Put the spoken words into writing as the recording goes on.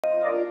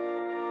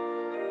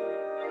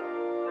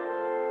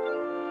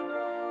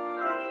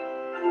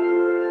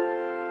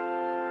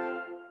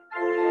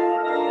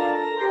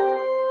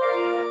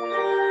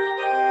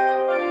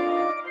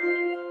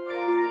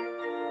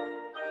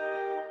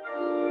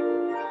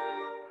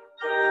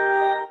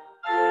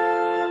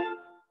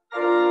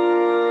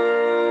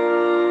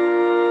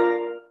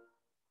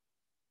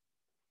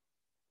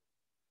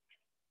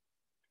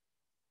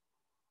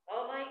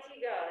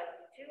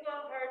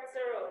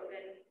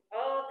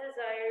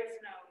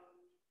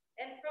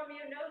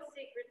you no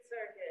secrets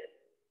are hid.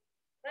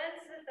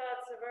 Cleanse the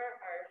thoughts of our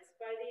hearts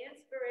by the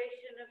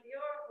inspiration of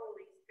your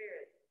Holy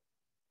Spirit,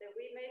 that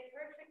we may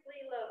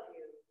perfectly love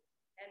you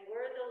and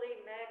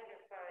worthily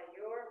magnify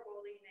your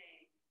holy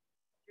name,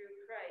 through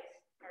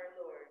Christ our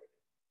Lord.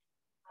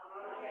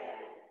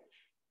 Amen.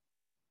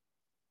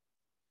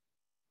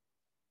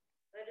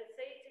 Let us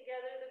say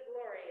together the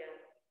Gloria,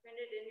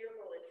 printed in your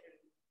bulletin.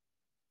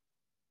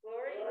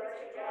 Glory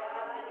to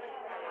God in the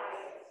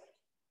highest,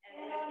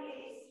 and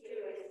peace to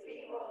his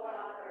people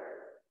on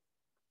earth.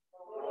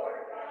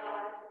 Lord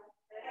God,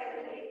 the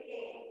heavenly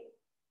King,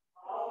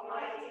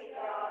 Almighty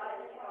God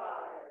and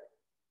Father,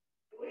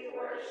 we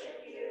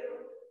worship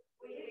you,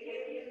 we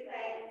give you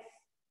thanks,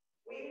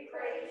 we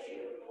praise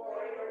you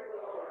for your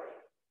glory.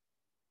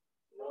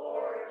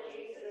 Lord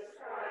Jesus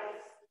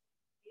Christ,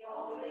 the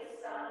only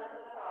Son of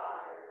the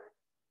Father,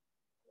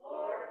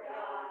 Lord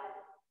God,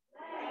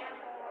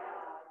 Lamb of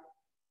God,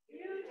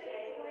 you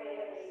take away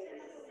the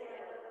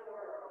sin of the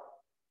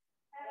world.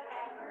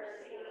 Have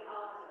mercy on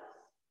us.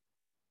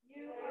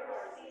 You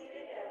are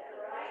seated at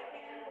the right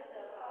hand of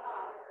the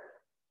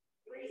Father.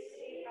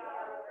 Receive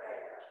our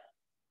prayer.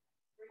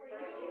 For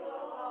you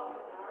alone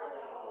are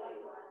the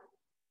Holy One.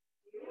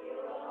 You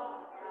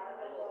alone are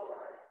the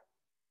Lord.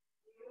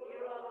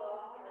 You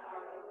alone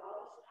are the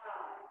Most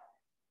High.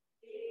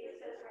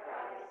 Jesus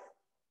Christ,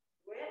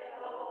 with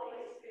the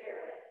Holy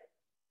Spirit,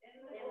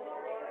 in the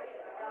glory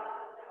of God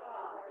the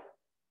Father.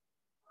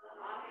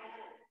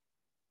 Amen.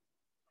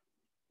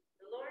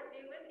 The Lord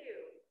be with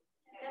you.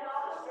 And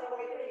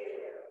also with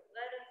you.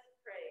 Let us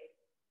pray.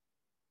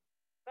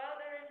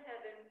 Father in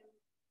heaven,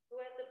 who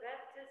at the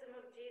baptism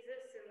of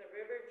Jesus in the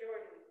river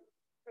Jordan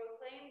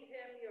proclaimed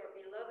him your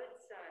beloved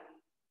Son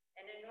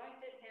and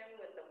anointed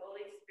him with the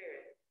Holy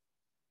Spirit,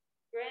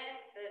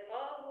 grant that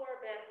all who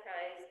are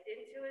baptized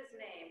into his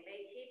name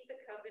may keep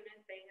the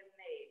covenant they have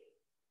made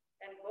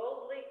and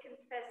boldly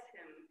confess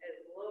him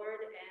as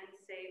Lord and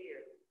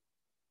Savior,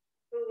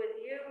 who with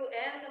you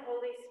and the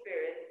Holy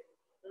Spirit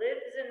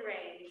lives and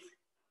reigns,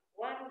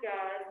 one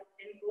God,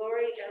 in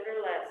glory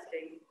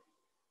everlasting.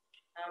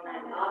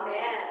 Amen.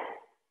 Amen.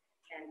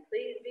 And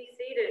please be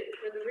seated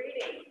for the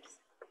readings.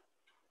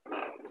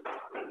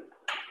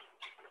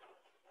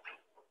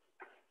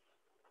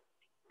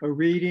 A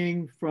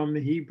reading from the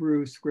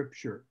Hebrew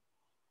Scripture.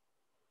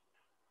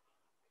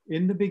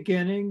 In the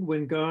beginning,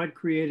 when God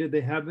created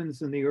the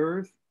heavens and the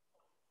earth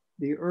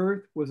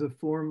was a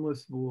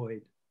formless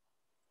void,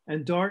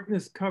 and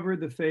darkness covered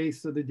the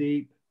face of the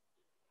deep,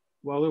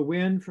 while a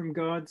wind from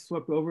God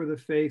swept over the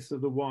face of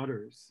the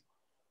waters.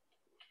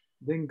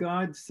 Then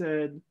God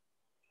said,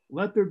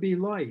 "Let there be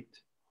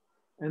light,"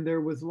 and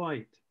there was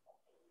light.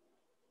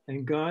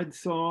 And God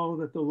saw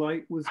that the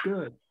light was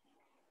good.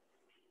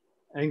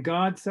 And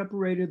God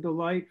separated the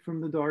light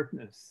from the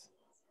darkness.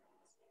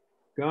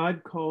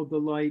 God called the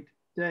light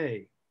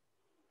day,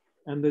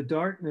 and the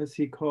darkness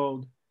he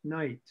called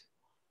night.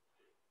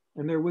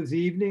 And there was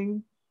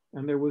evening,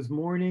 and there was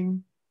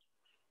morning,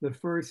 the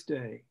first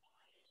day.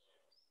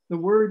 The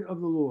word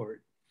of the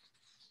Lord.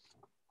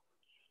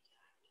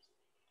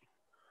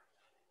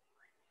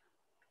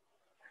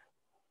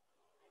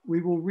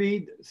 We will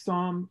read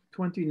Psalm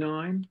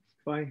 29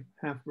 by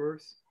half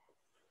verse.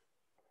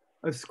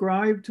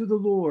 Ascribe to the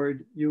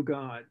Lord, you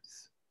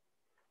gods.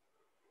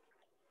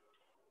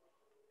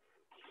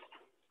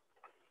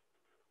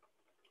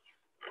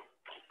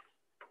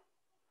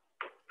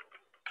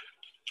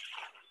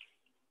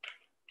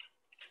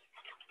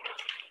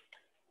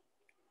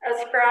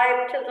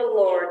 Ascribe to the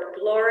Lord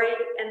glory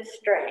and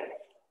strength.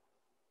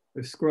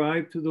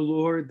 Ascribe to the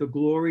Lord the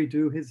glory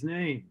due his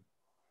name.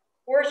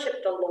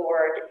 Worship the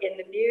Lord in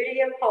the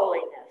beauty of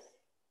holiness.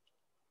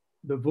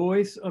 The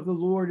voice of the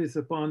Lord is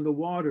upon the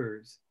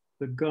waters.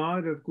 The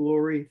God of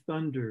glory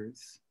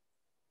thunders.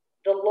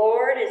 The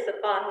Lord is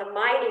upon the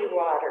mighty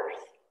waters.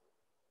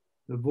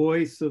 The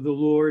voice of the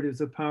Lord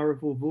is a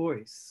powerful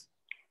voice.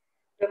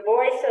 The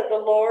voice of the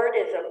Lord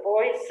is a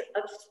voice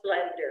of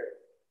splendor.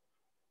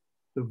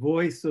 The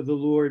voice of the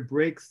Lord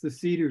breaks the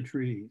cedar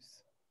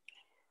trees.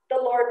 The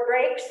Lord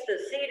breaks the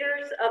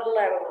cedars of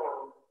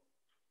Lebanon.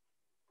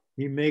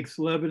 He makes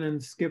Lebanon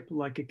skip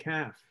like a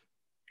calf.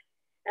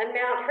 And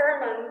Mount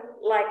Hermon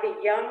like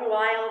a young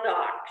wild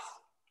ox.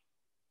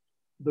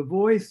 The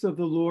voice of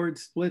the Lord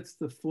splits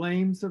the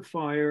flames of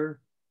fire.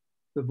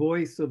 The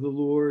voice of the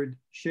Lord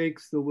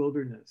shakes the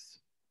wilderness.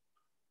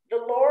 The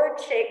Lord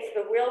shakes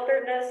the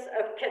wilderness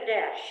of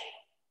Kadesh.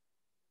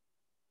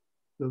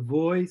 The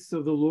voice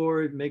of the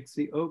Lord makes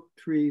the oak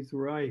trees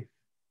ripe.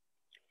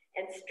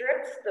 And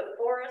strips the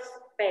forest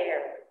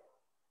bare.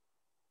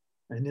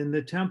 And in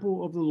the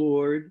temple of the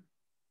Lord,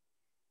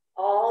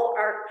 all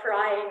are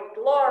crying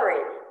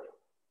glory.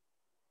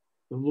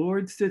 The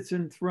Lord sits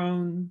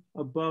enthroned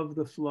above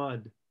the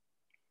flood.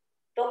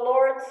 The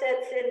Lord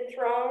sits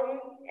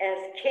enthroned as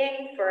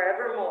King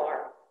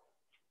forevermore.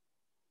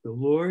 The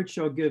Lord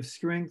shall give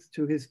strength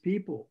to his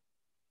people.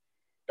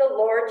 The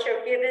Lord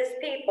shall give his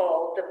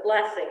people the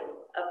blessing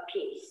of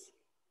peace.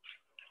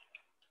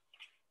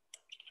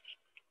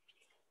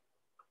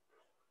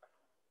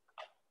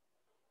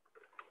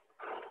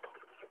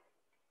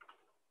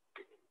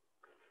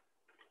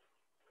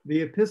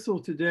 The epistle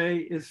today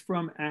is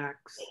from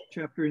Acts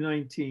chapter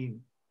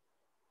 19.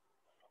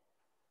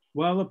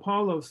 While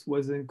Apollos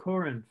was in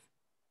Corinth,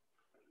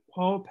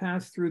 Paul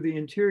passed through the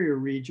interior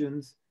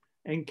regions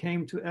and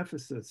came to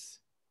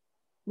Ephesus,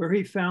 where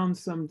he found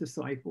some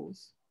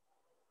disciples.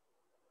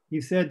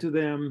 He said to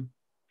them,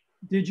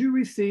 "Did you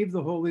receive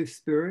the Holy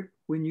Spirit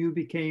when you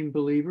became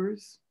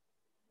believers?"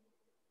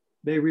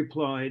 They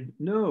replied,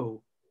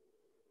 "No,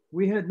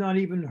 we had not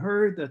even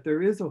heard that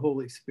there is a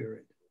Holy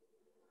Spirit."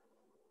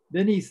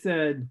 Then he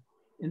said,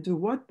 "Into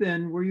what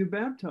then were you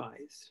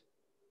baptized?"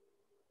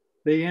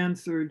 They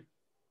answered,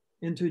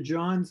 "Into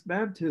John's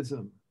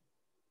baptism."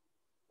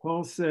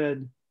 Paul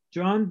said,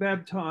 "John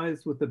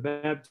baptized with the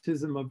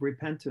baptism of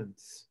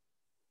repentance,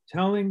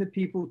 telling the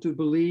people to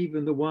believe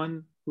in the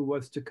one who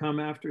was to come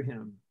after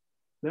him,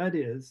 that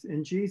is,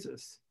 in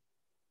Jesus."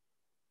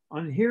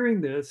 On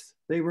hearing this,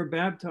 they were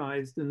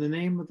baptized in the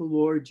name of the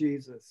Lord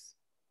Jesus.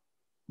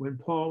 When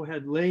Paul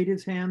had laid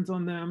his hands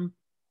on them,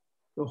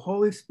 the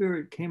Holy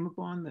Spirit came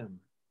upon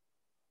them,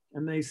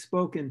 and they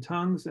spoke in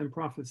tongues and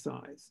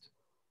prophesied.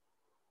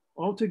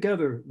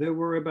 Altogether, there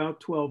were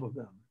about 12 of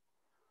them.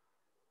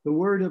 The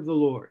word of the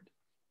Lord.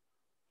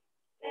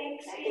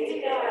 Thanks be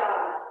to God.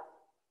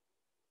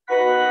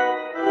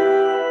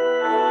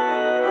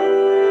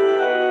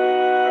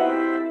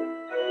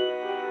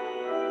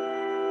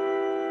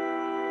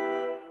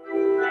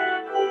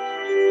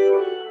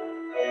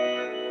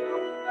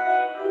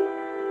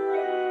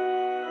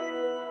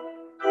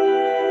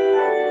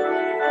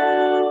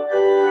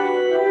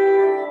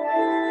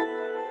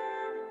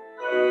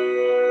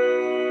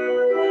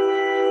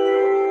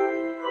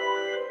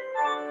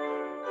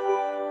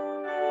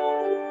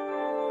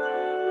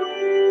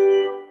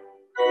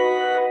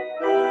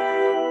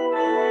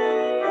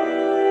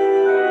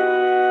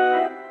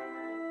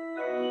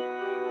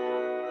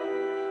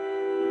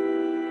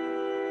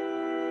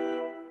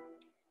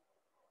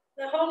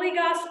 The Holy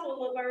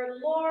Gospel of our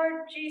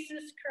Lord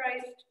Jesus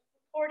Christ,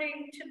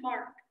 according to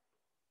Mark.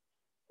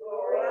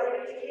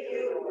 Glory to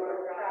you,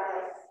 Lord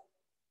Christ.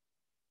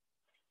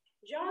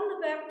 John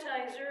the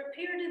Baptizer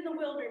appeared in the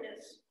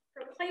wilderness,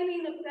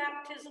 proclaiming a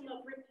baptism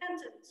of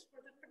repentance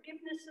for the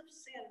forgiveness of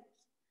sins.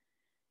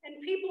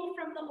 And people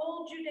from the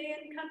whole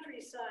Judean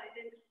countryside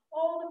and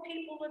all the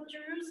people of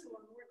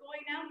Jerusalem were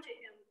going out to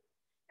him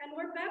and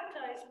were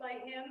baptized by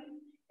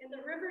him in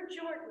the river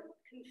Jordan,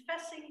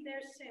 confessing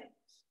their sins.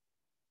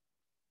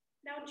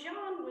 Now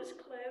John was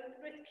clothed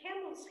with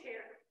camel's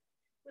hair,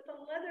 with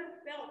a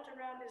leather belt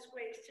around his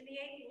waist, and he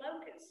ate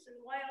locusts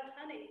and wild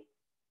honey.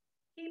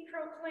 He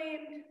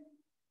proclaimed,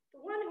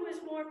 "The one who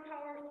is more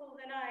powerful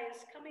than I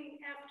is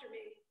coming after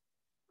me.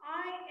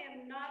 I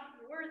am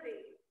not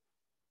worthy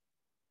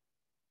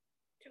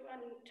to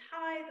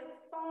untie the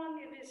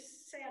thong of his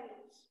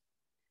sandals.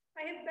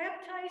 I have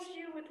baptized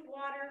you with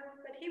water,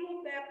 but he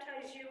will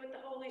baptize you with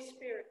the Holy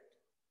Spirit."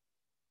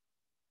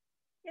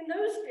 In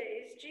those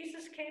days,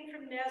 Jesus came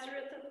from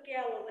Nazareth of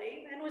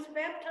Galilee and was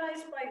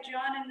baptized by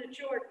John in the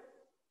Jordan.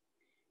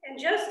 And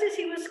just as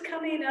he was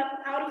coming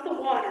up out of the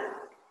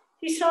water,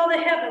 he saw the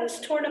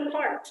heavens torn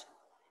apart,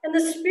 and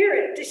the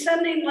Spirit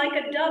descending like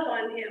a dove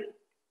on him.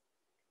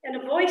 And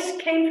a voice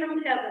came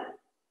from heaven,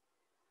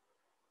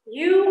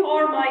 "You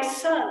are my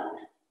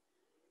Son,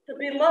 the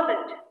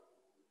Beloved.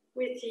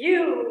 With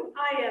you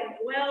I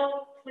am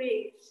well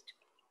pleased."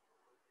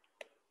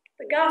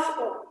 The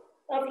Gospel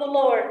of the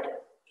Lord.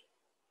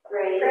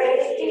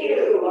 Praise to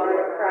you,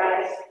 Lord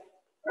Christ.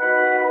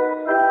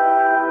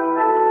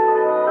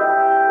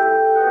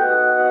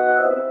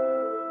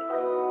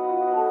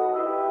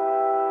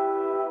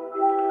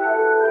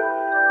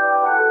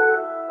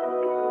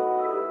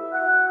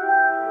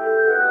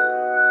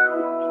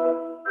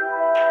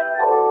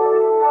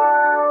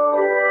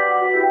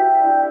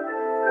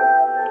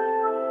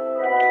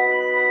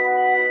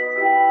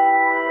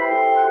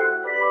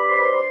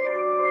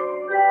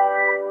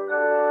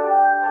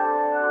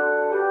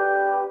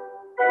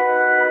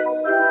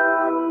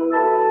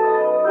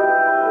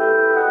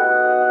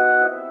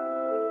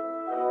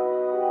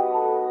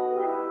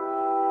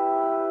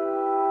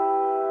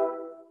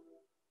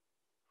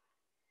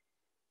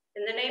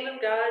 In the name of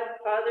God,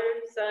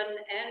 Father, Son,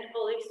 and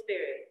Holy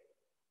Spirit.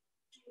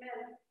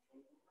 Amen.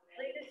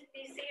 Please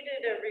be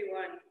seated,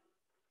 everyone.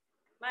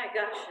 My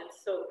gosh,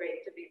 it's so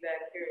great to be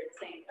back here at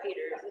St.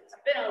 Peter's. It's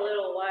been a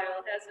little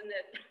while, hasn't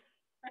it?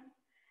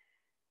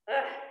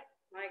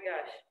 My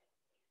gosh.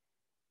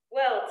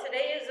 Well,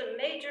 today is a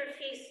major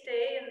feast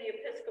day in the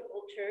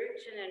Episcopal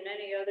Church and in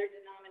many other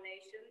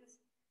denominations.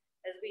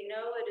 As we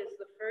know, it is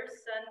the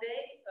first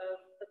Sunday of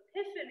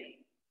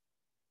Epiphany.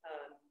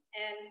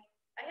 And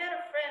I had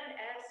a friend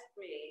ask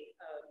me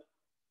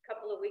a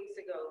couple of weeks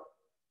ago,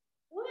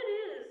 "What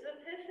is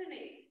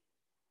Epiphany?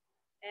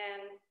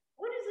 And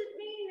what does it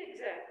mean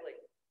exactly?"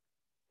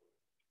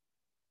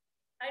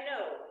 I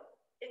know,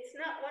 it's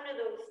not one of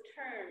those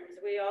terms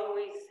we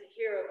always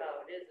hear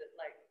about, is it?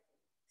 Like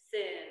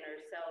sin or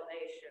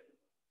salvation.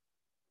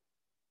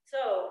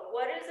 So,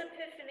 what is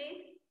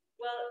Epiphany?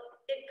 Well,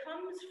 it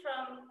comes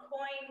from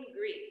Koine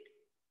Greek,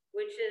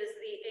 which is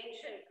the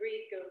ancient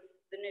Greek of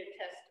the New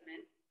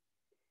Testament,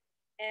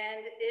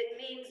 and it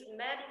means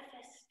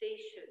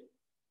manifestation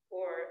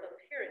or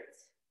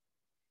appearance.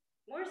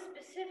 More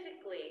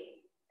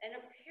specifically, an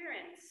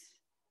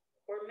appearance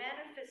or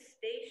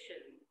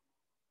manifestation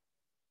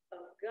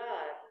of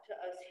God to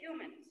us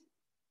humans.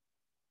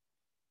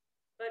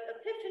 But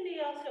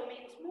epiphany also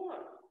means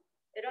more.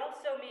 It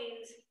also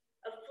means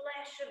a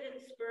flash of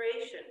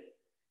inspiration.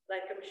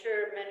 Like I'm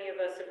sure many of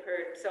us have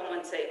heard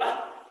someone say,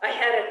 oh, I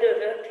had an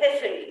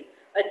epiphany,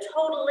 a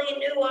totally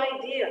new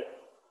idea.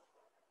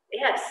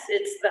 Yes,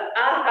 it's the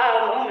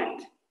aha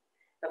moment,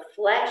 a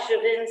flash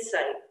of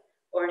insight,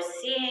 or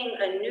seeing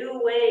a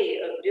new way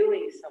of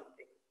doing something.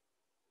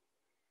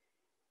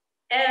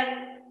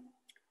 And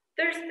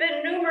there's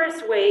been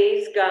numerous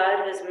ways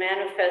God has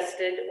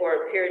manifested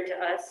or appeared to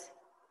us,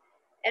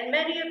 and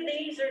many of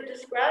these are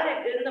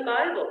described in the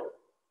Bible,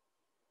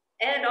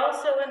 and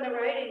also in the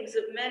writings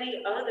of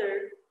many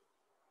other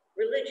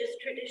religious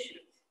traditions.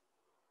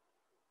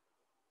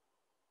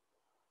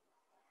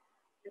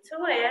 And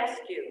so I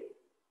ask you,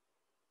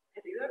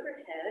 have you ever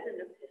had an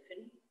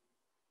epiphany?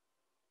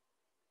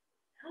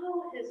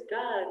 How has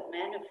God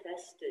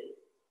manifested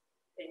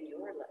in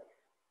your life?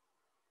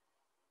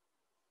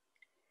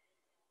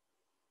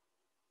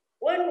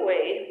 One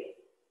way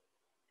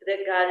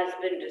that God has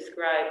been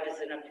described as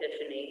an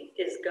epiphany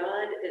is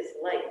God is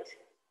light.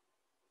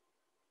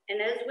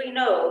 And as we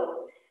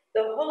know,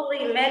 the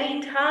holy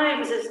many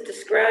times is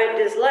described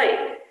as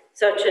light,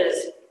 such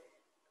as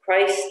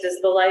Christ is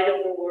the light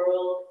of the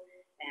world,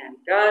 and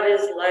God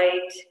is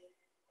light,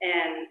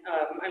 and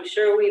I'm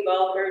sure we've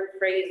all heard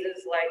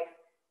phrases like,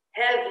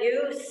 have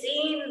you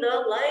seen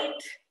the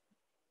light?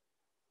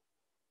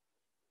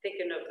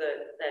 Thinking of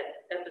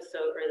that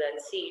episode or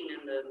that scene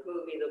in the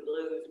movie The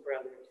Blues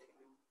Brothers.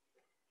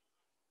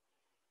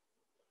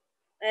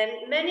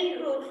 And many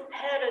who've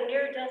had a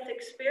near-death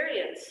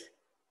experience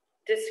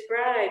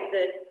describe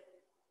that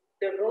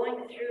they're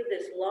going through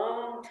this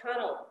long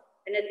tunnel,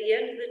 and at the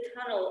end of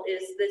the tunnel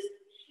is this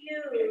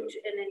huge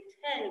and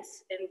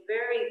intense and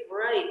very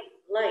bright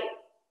light.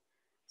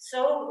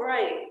 So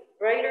bright,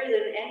 brighter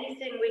than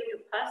anything we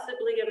could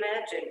possibly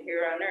imagine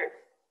here on earth.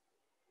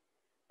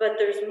 But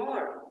there's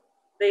more.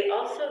 They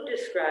also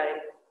describe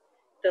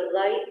the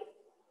light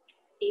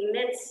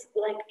emits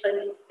like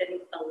a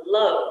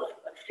love,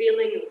 a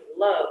feeling of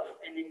love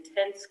and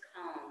intense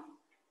calm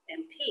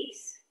and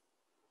peace.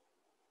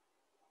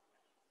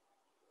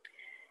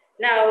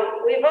 Now,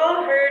 we've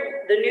all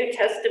heard the New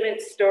Testament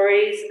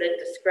stories that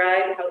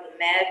describe how the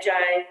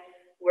Magi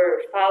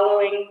were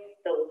following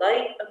the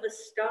light of a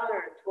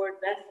star toward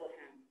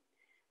Bethlehem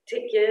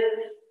to give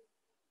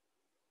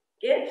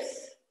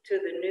gifts to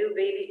the new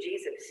baby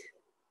Jesus.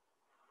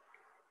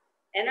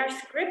 And our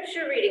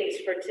scripture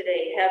readings for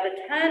today have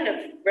a ton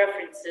of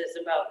references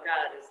about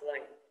God as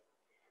light.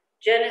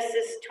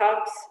 Genesis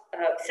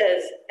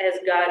says as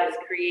God is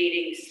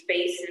creating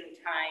space and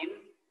time,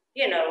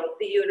 you know,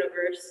 the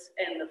universe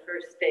and the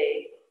first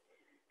day.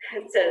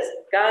 It says,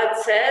 God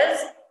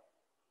says,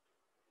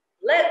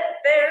 let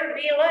there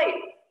be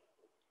light.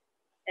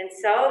 And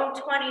Psalm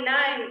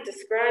 29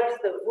 describes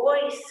the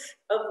voice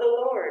of the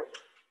Lord.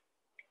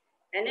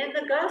 And in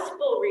the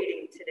gospel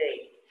reading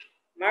today,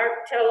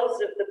 Mark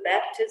tells of the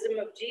baptism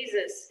of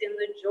Jesus in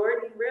the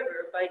Jordan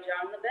River by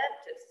John the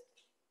Baptist.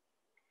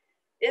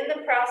 In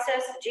the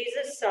process,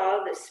 Jesus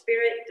saw the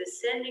Spirit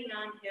descending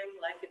on him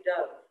like a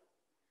dove.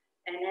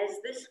 And as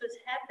this was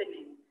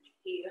happening,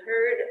 he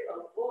heard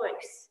a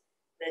voice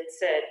that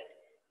said,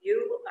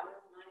 you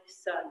are my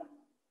son.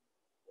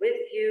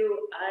 With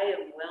you I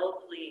am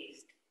well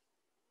pleased.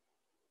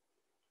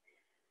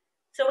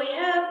 So we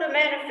have the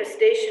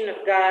manifestation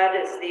of God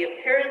as the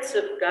appearance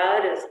of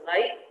God as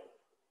light,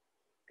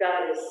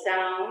 God is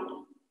sound,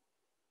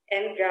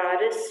 and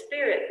God is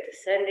spirit,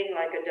 descending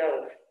like a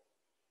dove.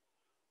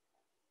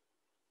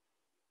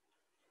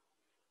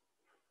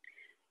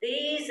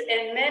 These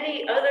and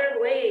many other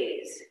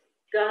ways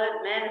God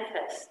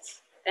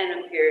manifests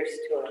and appears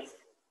to us.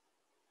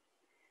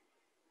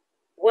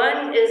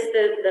 One is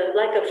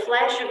like a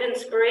flash of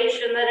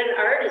inspiration that an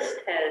artist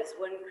has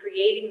when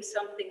creating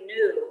something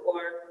new,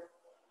 or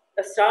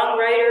a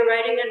songwriter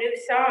writing a new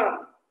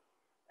song,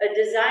 a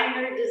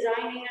designer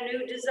designing a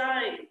new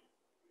design,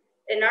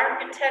 an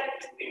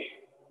architect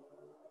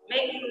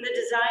making the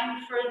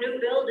design for a new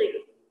building,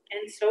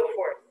 and so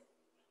forth.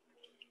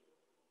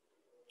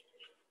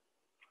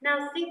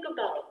 Now think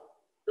about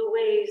the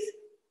ways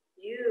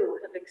you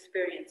have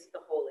experienced the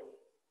holy.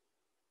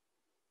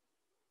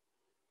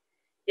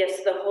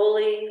 Yes, the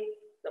Holy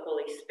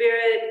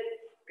Spirit,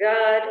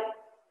 God,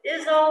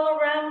 is all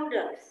around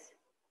us.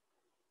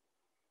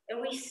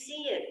 And we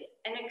see it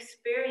and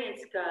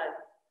experience God,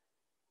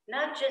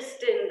 not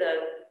just in the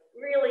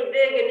really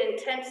big and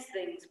intense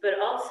things, but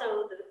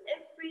also the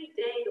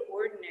everyday,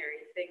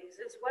 ordinary things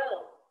as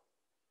well.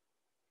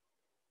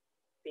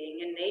 Being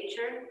in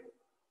nature,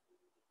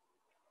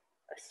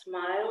 a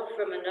smile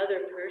from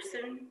another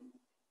person,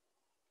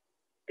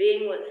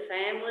 being with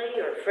family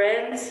or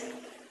friends,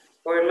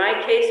 or in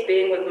my case,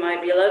 being with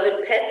my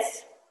beloved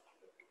pets,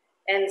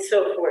 and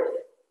so forth.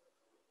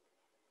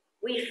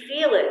 We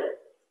feel it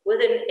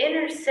with an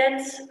inner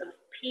sense of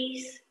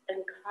peace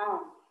and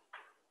calm.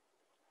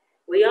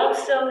 We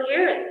also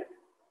hear it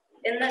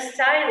in the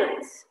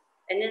silence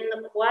and in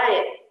the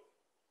quiet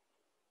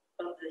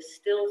of the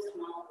still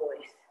small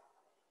voice.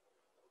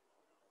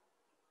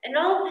 And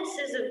all this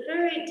is a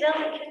very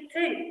delicate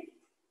thing.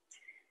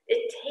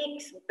 It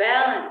takes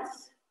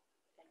balance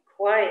and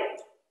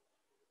quiet.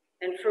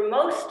 And for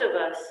most of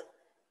us,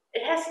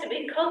 it has to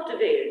be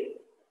cultivated.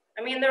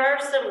 I mean, there are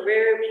some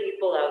rare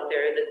people out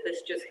there that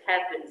this just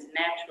happens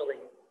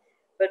naturally.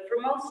 But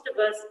for most of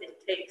us, it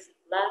takes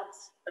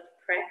lots of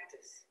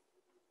practice.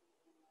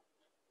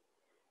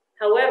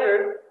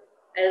 However,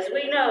 as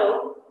we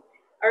know,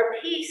 our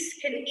peace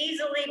can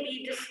easily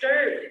be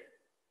disturbed.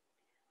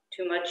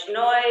 Too much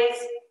noise,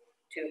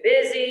 too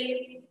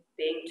busy,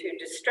 being too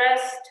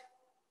distressed.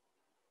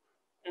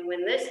 And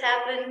when this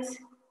happens,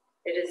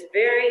 it is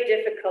very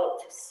difficult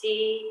to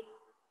see,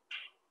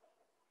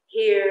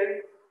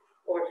 hear,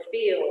 or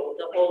feel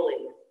the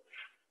holy.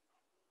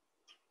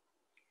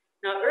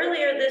 Now,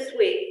 earlier this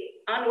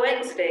week, on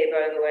Wednesday,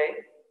 by the way,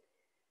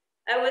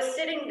 I was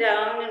sitting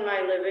down in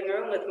my living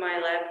room with my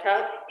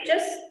laptop,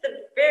 just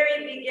the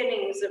very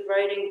beginnings of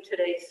writing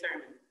today's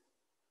sermon.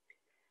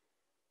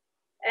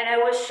 And I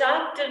was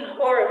shocked and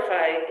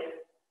horrified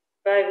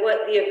by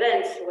what the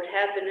events would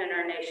happen in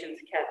our nation's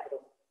capital,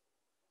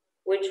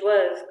 which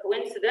was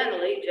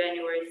coincidentally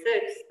January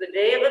 6th, the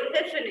day of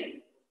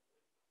Epiphany.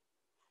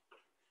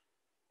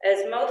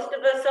 As most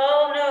of us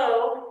all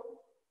know,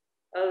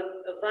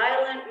 a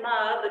violent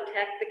mob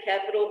attacked the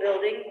Capitol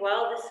building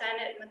while the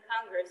Senate and the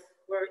Congress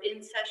were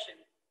in session.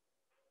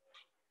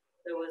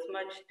 There was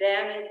much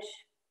damage,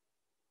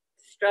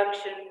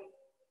 destruction,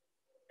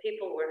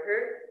 people were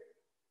hurt,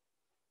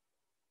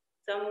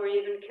 some were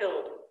even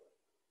killed.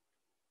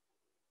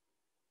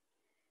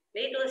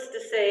 Needless to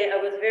say, I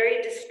was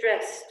very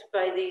distressed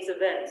by these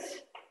events.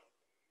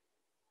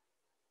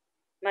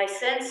 My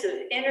sense of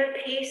inner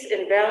peace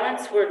and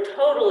balance were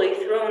totally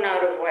thrown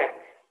out of whack.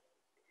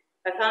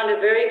 I found it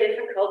very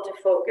difficult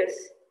to focus,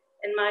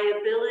 and my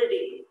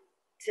ability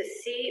to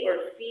see or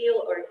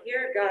feel or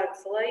hear God's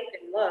light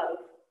and love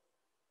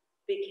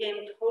became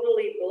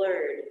totally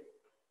blurred.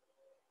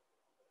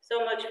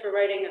 So much for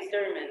writing a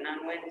sermon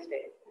on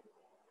Wednesday.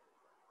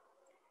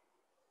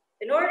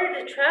 In order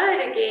to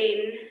try to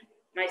gain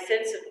my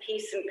sense of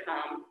peace and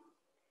calm,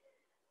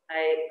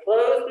 I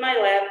closed my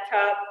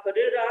laptop, put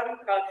it on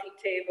the coffee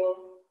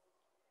table,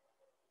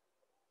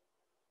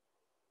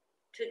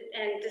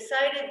 and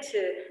decided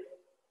to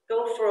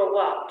go for a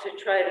walk to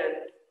try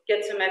to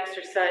get some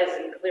exercise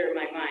and clear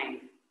my mind.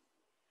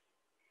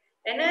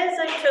 And as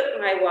I took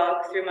my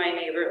walk through my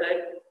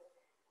neighborhood,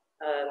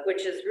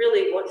 which is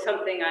really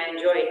something I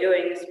enjoy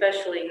doing,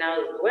 especially now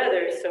that the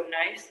weather is so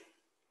nice,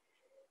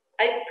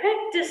 I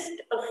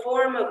practiced a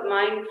form of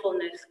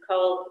mindfulness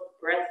called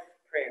breath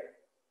prayer.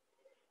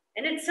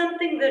 And it's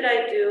something that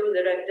I do,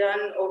 that I've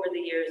done over the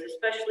years,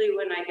 especially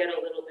when I get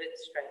a little bit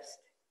stressed.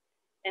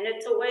 And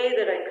it's a way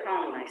that I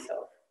calm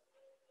myself.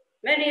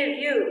 Many of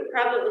you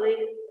probably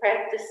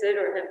practice it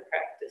or have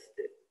practiced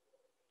it.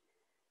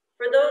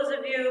 For those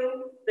of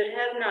you that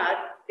have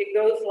not, it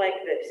goes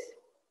like this.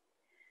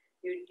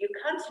 You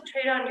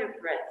concentrate on your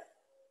breath.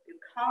 You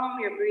calm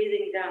your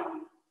breathing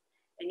down.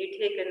 And you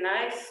take a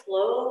nice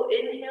slow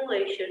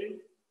inhalation.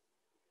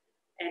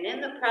 And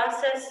in the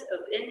process of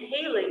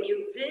inhaling,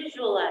 you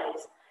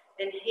visualize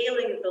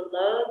inhaling the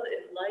love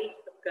and light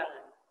of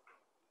God.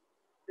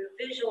 You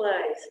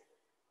visualize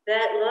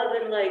that love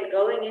and light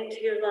going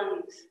into your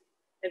lungs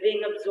and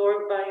being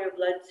absorbed by your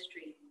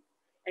bloodstream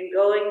and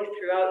going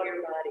throughout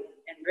your body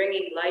and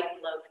bringing light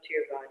and love to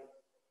your body.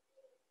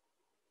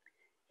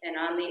 And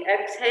on the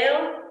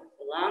exhale,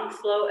 the long,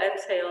 slow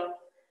exhale,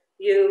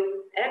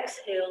 you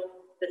exhale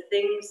the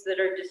things that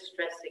are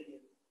distressing you,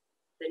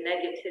 the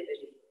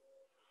negativity,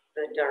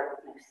 the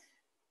darkness.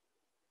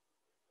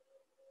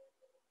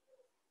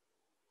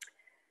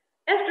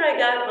 After I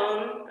got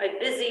home, I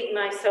busied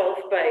myself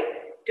by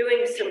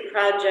doing some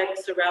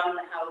projects around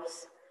the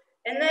house.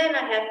 And then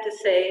I have to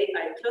say,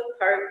 I took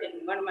part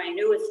in one of my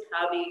newest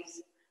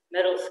hobbies,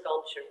 metal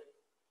sculpture.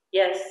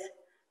 Yes,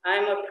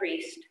 I'm a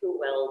priest who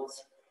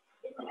welds.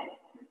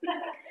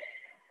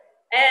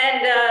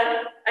 And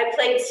I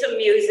played some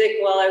music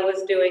while I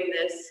was doing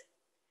this.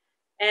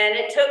 And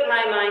it took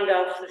my mind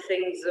off the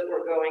things that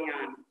were going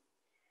on.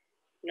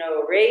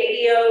 No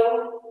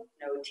radio,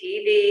 no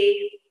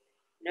TV,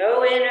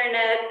 no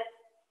internet,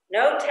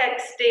 no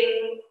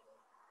texting,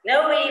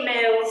 no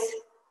emails,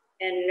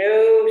 and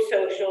no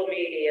social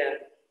media.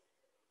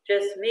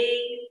 Just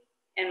me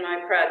and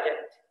my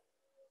project.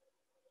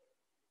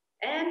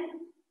 And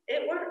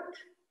it worked.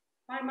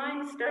 My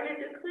mind started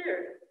to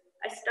clear.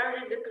 I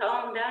started to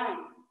calm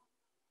down.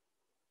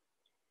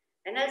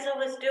 And as I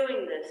was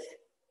doing this,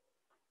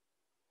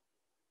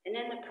 and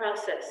in the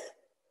process,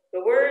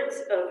 the words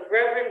of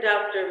Reverend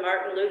Dr.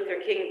 Martin Luther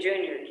King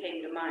Jr.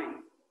 came to mind.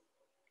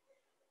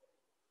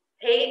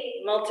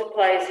 Hate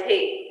multiplies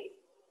hate.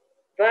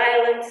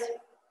 Violence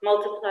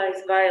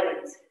multiplies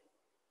violence.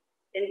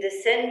 in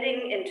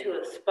descending into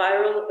a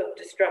spiral of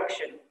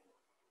destruction.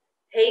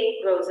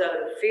 Hate grows out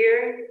of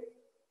fear,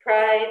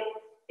 pride,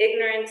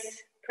 ignorance,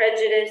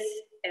 prejudice,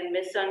 and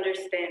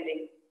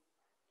misunderstanding.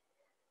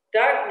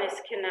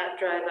 Darkness cannot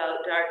drive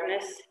out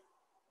darkness.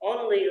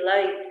 Only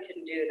light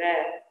can do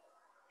that.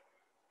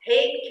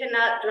 Hate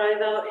cannot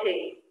drive out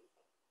hate.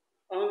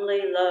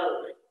 Only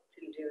love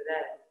can do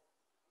that.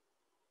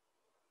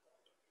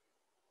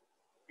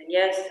 And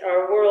yes,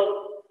 our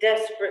world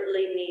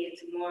desperately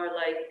needs more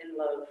light and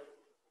love.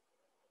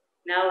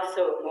 Now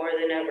so more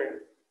than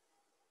ever.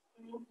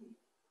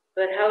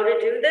 But how to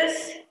do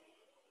this?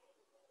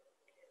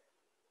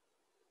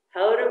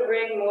 How to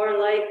bring more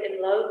light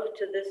and love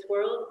to this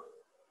world?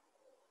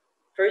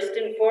 First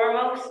and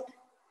foremost,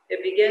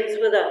 it begins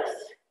with us,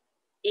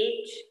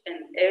 each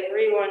and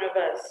every one of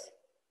us.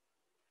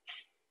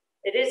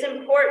 It is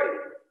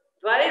important,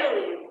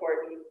 vitally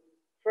important,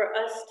 for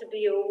us to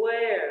be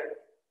aware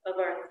of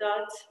our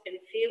thoughts and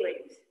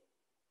feelings.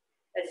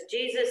 As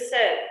Jesus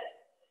said,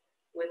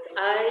 with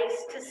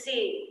eyes to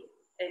see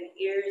and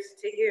ears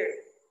to hear.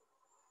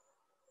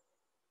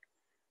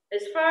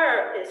 As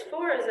far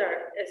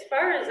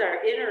as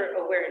our inner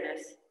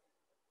awareness,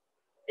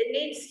 it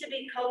needs to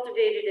be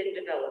cultivated and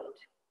developed.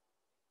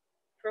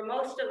 For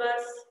most of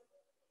us,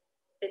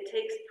 it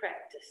takes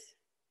practice.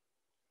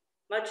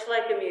 Much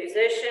like a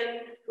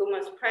musician who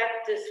must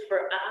practice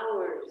for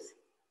hours,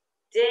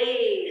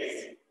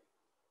 days,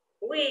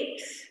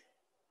 weeks,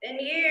 and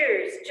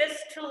years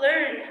just to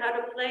learn how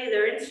to play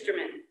their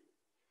instrument.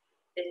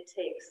 It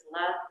takes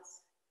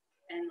lots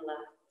and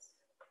lots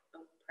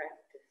of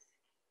practice.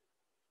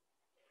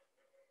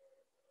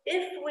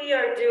 If we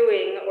are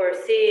doing or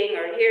seeing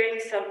or hearing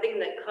something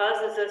that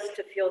causes us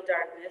to feel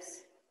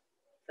darkness,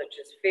 such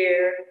as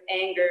fear,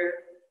 anger,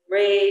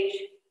 rage,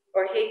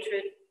 or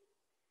hatred,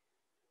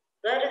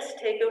 let us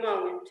take a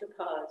moment to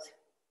pause.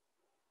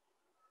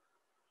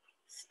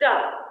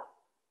 Stop.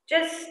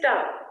 Just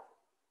stop.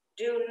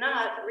 Do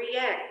not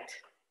react.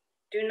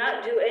 Do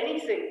not do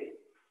anything.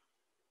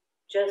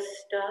 Just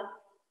stop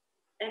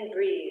and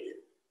breathe.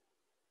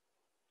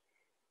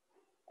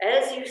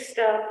 As you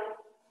stop,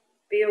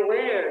 be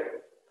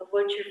aware of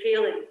what you're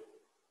feeling.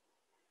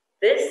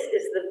 This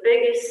is the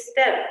biggest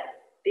step,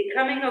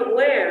 becoming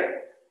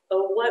aware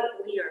of what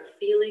we are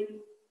feeling,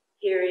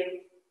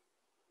 hearing,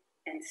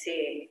 and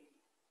seeing.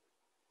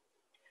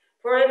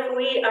 For if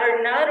we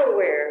are not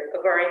aware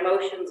of our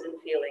emotions and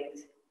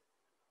feelings,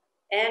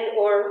 and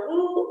or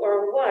who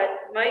or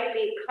what might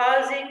be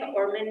causing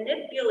or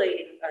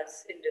manipulating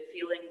us into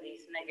feeling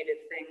these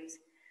negative things,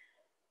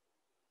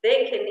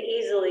 they can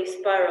easily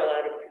spiral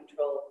out of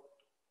control.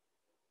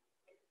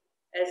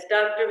 As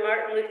Dr.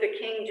 Martin Luther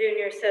King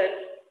Jr. said,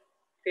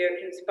 fear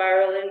can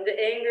spiral into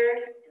anger,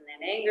 and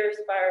then anger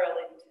spiral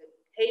into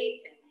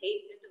hate, and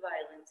hate into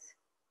violence,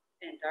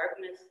 and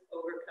darkness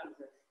overcomes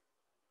us.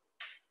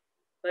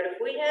 But if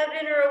we have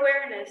inner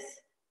awareness,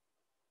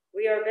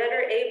 we are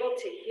better able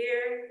to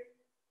hear,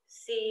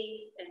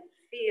 see, and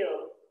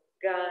feel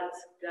God's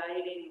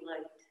guiding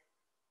light.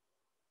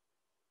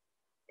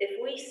 If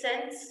we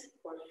sense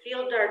or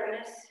feel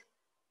darkness,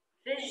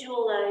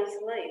 visualize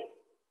light,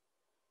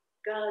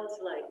 God's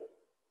light.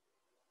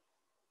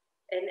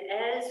 And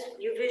as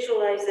you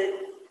visualize it,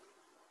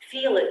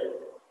 feel it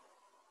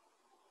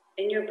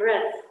in your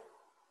breath,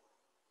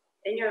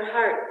 in your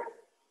heart,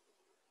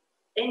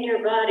 in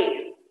your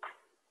body,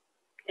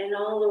 and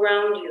all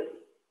around you.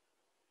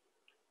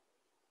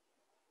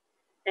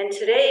 And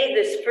today,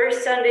 this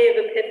first Sunday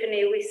of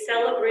Epiphany, we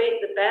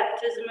celebrate the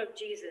baptism of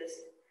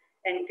Jesus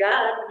and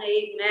God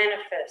made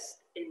manifest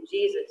in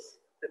Jesus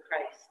the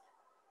Christ.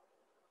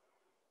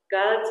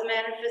 God's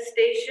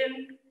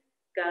manifestation,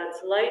 God's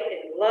light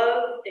and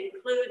love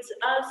includes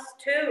us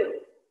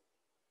too,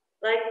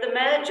 like the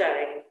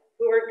Magi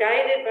who were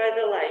guided by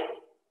the light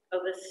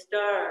of a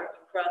star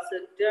across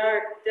a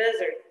dark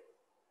desert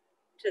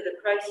to the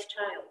Christ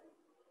child.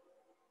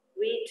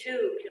 We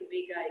too can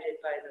be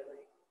guided by the light.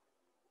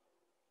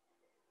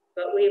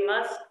 But we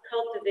must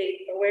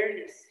cultivate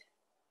awareness.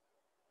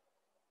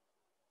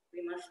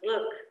 We must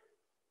look,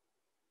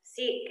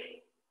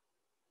 seek,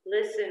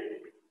 listen,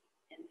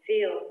 and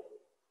feel,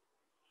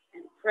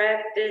 and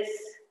practice,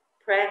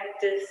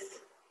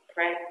 practice,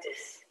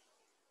 practice.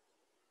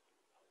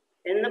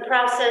 In the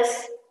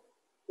process,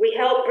 we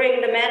help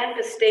bring the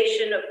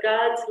manifestation of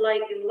God's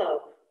light and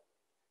love,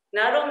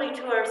 not only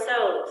to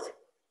ourselves,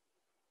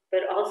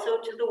 but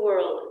also to the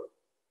world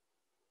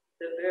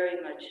that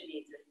very much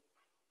needs it.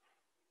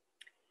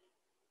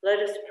 Let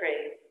us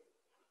pray.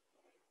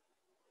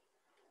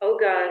 O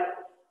God,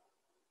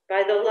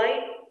 by the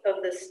light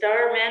of the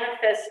star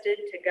manifested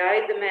to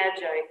guide the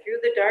Magi through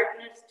the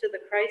darkness to the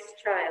Christ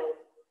child,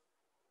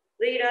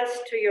 lead us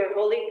to your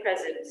holy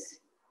presence,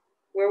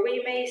 where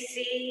we may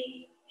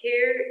see,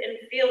 hear, and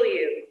feel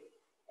you,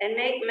 and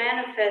make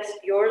manifest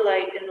your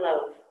light and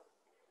love,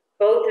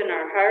 both in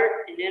our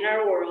heart and in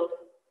our world,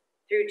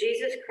 through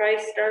Jesus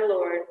Christ our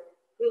Lord,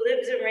 who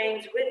lives and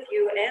reigns with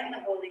you and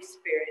the Holy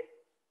Spirit,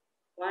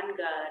 one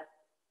God,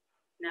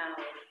 now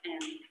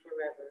and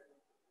forever.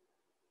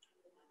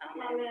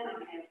 Amen.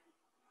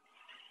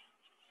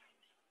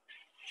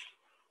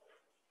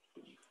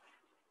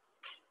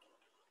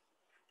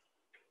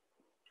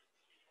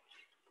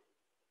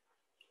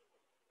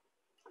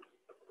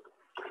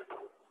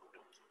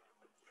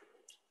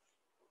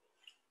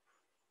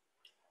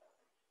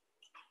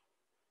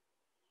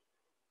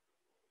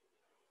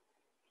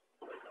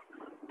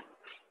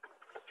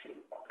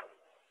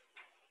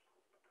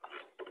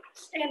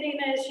 Standing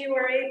as you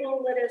are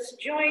able, let us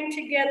join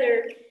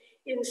together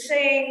in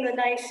saying the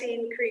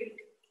Nicene Creed.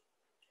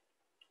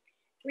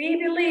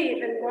 We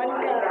believe in one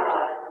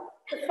God,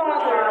 the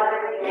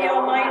Father, the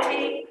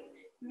Almighty,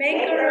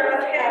 maker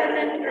of heaven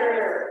and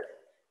earth,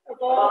 of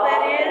all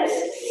that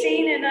is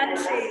seen and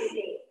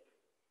unseen.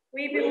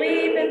 We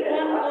believe in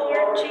one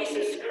Lord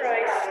Jesus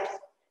Christ,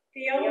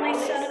 the only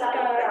Son of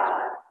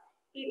God,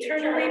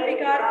 eternally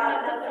begotten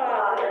of the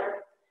Father,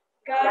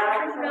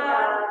 God from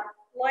God,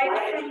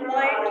 light from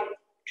light,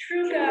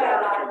 true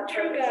God from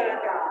true God,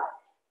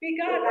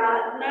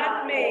 begotten,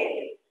 not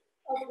made,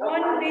 of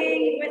one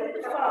being with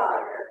the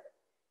Father.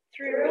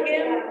 Through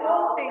him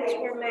all things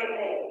were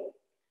made.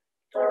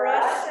 For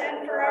us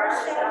and for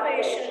our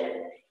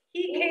salvation,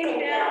 he came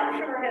down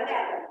from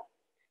heaven.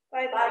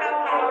 By the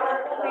power of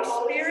the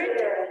Holy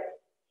Spirit,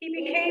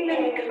 he became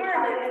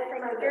incarnate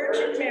from the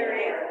Virgin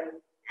Mary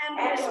and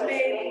was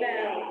made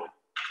man.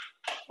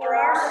 For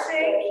our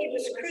sake, he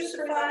was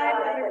crucified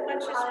under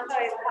Pontius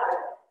Pilate.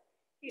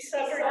 He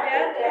suffered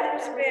death and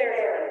was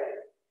buried.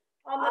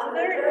 On the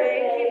third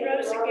day, he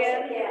rose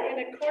again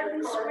in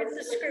accordance with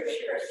the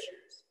Scriptures.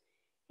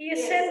 He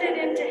ascended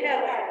into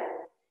heaven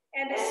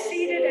and is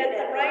seated at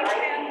the right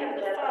hand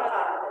of the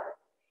Father.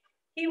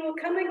 He will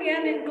come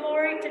again in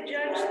glory to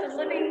judge the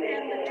living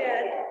and the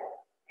dead,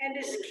 and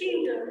his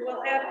kingdom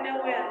will have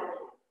no end.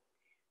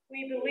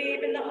 We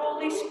believe in the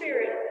Holy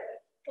Spirit,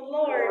 the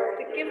Lord,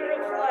 the giver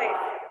of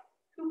life,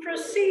 who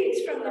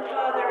proceeds from the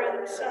Father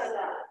and the Son.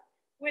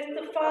 With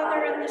the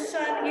Father and the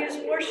Son, he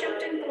is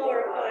worshipped and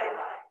glorified.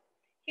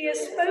 He has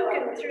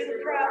spoken through the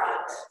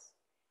prophets.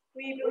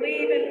 We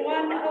believe in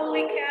one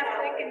holy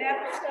Catholic and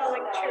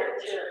Apostolic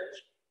Church.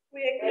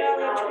 We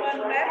acknowledge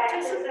one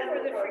baptism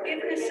for the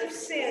forgiveness of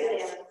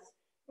sins.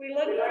 We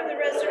look for the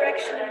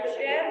resurrection of the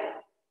dead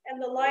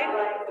and the life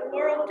of the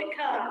world to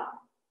come.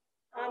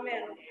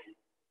 Amen.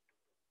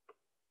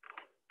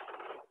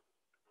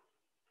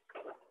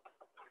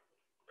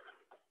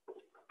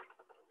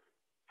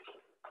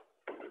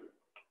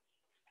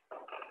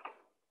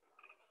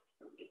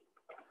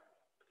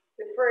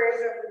 The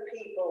prayers of the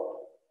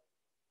people,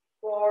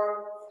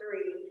 Form 3,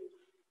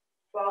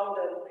 found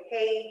on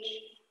page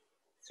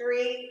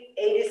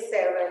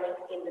 387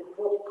 in the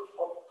Book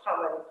of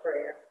Common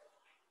Prayer.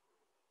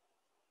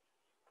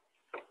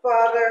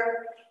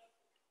 Father,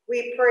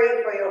 we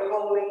pray for your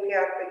holy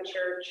Catholic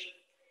Church,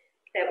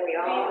 that we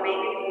all may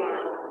be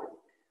one.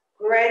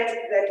 Grant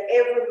that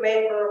every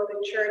member of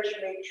the church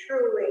may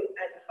truly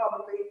and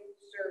humbly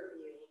serve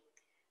you.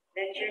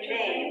 That your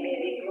name may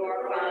be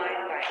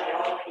glorified by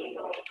all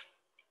people.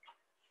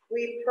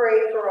 We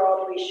pray for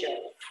all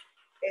bishops,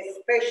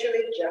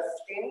 especially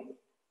Justin,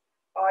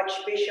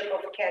 Archbishop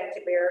of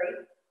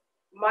Canterbury,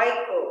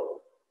 Michael,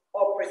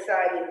 our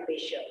presiding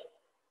bishop,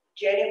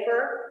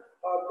 Jennifer,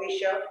 our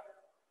bishop,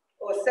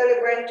 our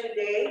celebrant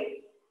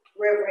today,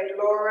 Reverend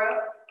Laura,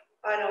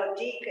 and our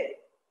deacon,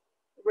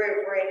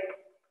 Reverend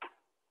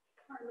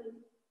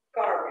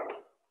Carmen,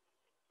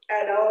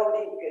 and all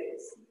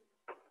deacons.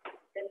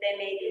 That they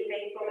may be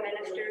faithful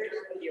ministers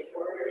of your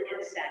word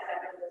and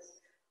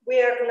sacraments. We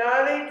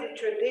acknowledge the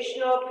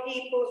traditional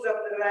peoples of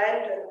the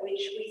land on which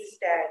we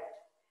stand,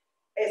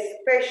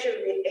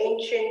 especially the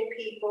ancient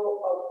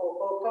people of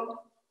Hohokam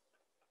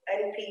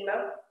and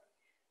Pima,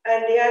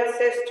 and the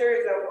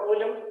ancestors of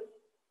Odom,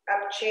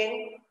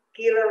 Akchin,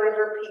 Gila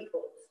River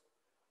peoples.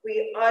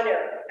 We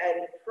honor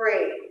and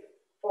pray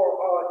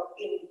for our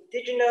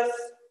indigenous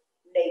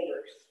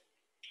neighbors.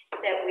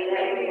 That we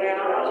may be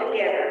well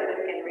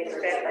together in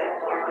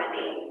respectful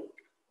harmony.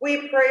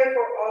 We pray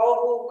for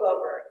all who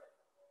govern,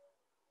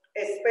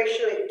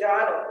 especially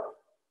Donald,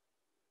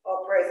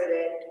 our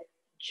president,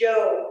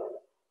 Joe,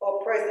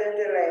 our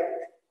president-elect,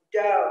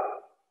 Doug,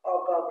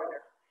 our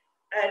governor,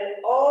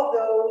 and all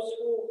those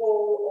who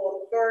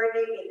hold authority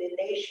in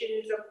the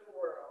nations of the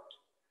world.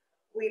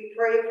 We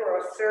pray for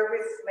our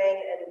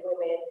servicemen and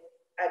women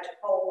at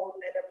home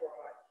and abroad.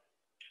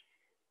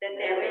 That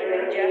there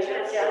may be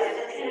justice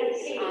and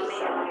peace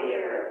on the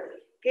earth.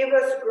 Give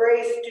us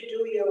grace to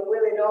do your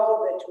will in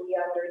all that we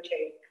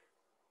undertake.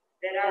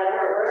 That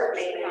our works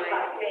may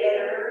find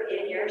favor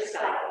in your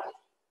sight.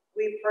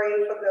 We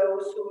pray for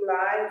those whose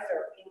lives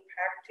are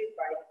impacted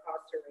by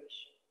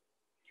incarceration.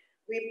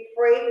 We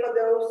pray for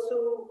those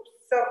who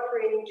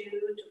suffering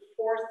due to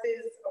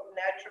forces of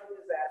natural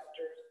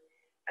disasters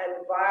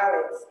and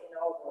violence in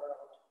our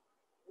world.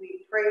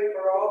 We pray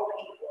for all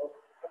people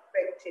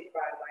affected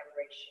by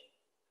migration.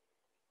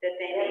 That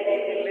they may be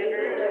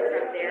delivered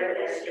from their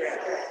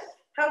distress.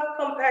 Have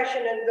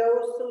compassion on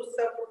those who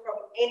suffer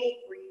from any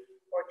grief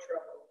or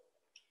trouble.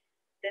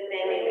 That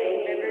they may be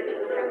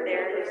delivered from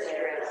their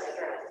distress.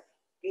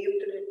 Give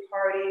to the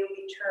departed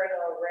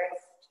eternal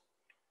rest,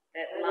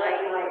 that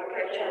light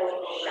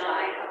perpetual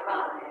shine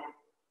upon them.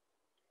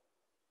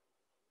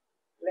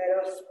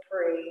 Let us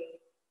pray.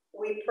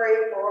 We pray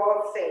for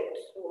all saints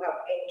who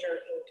have entered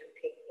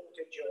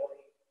into joy.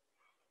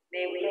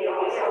 May we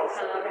also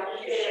come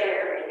to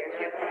share in your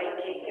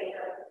heavenly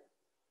kingdom.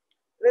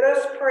 Let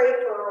us pray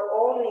for our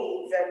own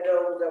needs and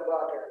those of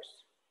others.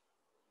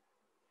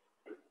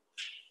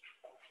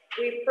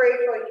 We pray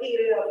for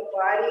healing of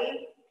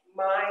body,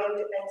 mind,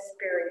 and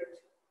spirit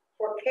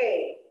for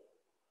Kay,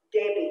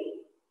 Debbie,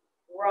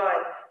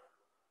 Ron,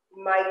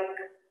 Mike,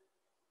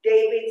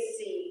 David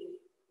C.,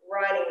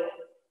 Ronnie,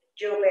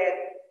 Jobeth,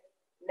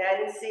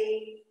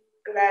 Nancy,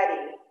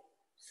 Gladys,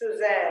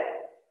 Suzanne,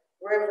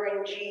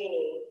 Reverend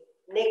Jeannie,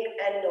 Nick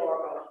and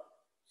Norma,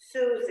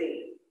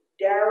 Susie,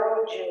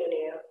 Darrell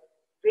Jr.,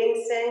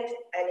 Vincent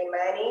and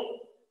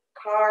Imani,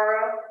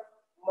 Cara,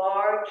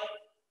 Marge,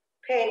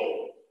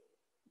 Penny,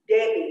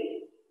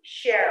 Debbie,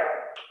 Sharon.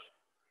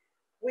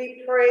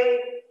 We pray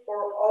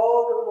for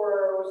all the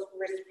world's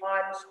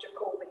response to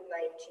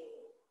COVID-19.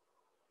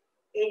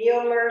 In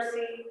your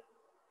mercy,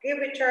 give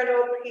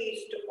eternal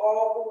peace to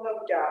all who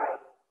have died.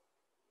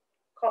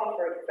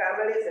 Comfort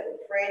families and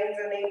friends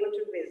unable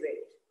to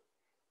visit.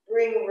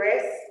 Bring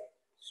rest,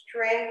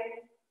 strength,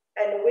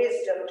 and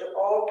wisdom to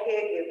all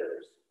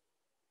caregivers.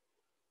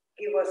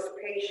 Give us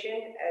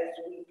patience as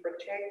we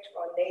protect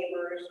our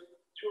neighbors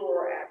through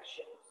our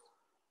actions.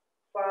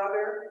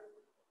 Father,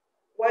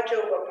 watch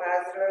over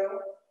Paslo,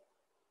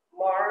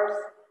 Mars,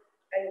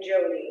 and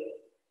Jody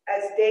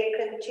as they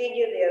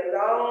continue their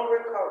long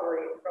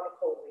recovery from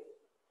COVID.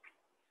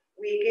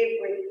 We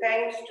give great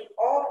thanks to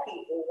all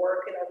people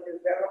working on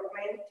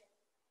development,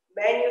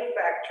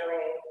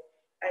 manufacturing,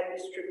 and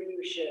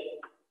distribution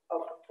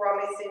of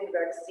promising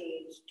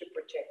vaccines to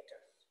protect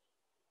us.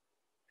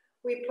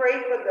 We pray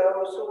for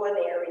those who are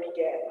nearing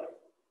death,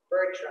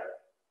 Bertrand.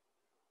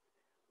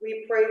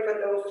 We pray for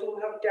those who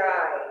have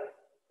died,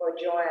 for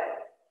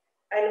Joanne.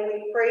 And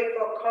we pray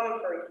for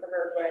comfort for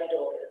her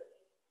granddaughter.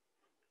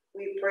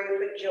 We pray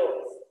for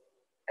Joyce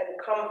and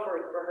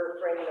comfort for her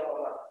friend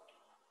Norma.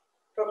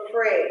 For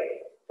Fred,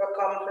 for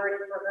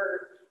comfort for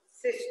her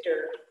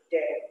sister,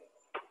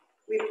 Deb.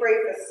 We pray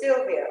for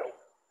Sylvia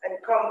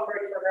and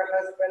comfort for her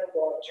husband,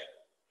 Walter.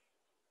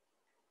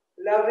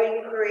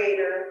 Loving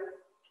Creator,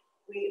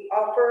 we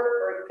offer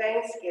our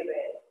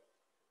thanksgiving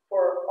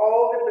for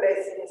all the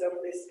blessings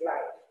of this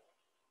life,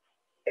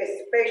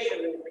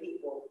 especially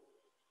people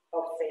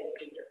of St.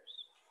 Peter's.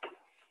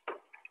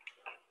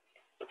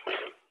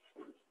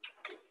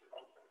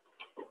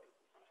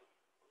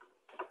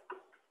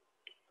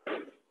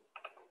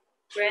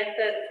 Grant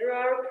that through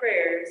our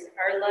prayers,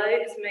 our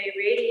lives may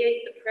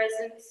radiate the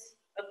presence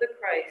of the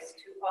Christ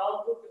to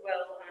all who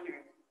dwell on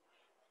earth.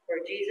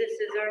 For Jesus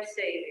is our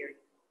Savior,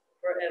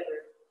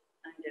 forever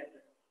and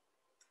ever.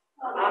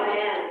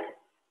 Amen.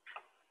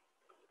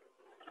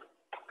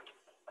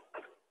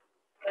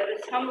 Let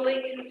us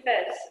humbly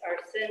confess our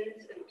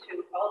sins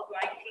unto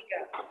Almighty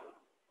God.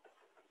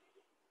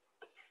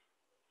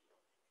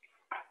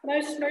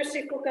 Most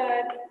merciful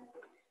God,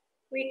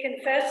 we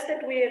confess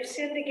that we have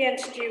sinned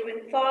against you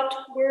in thought,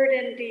 word,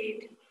 and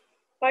deed,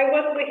 by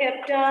what we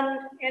have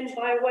done and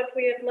by what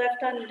we have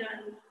left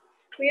undone.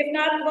 We have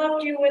not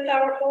loved you with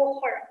our whole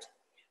heart.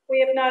 We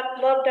have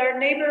not loved our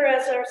neighbor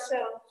as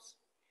ourselves.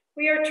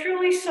 We are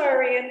truly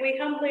sorry and we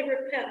humbly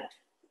repent.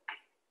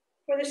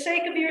 For the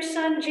sake of your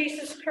Son,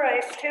 Jesus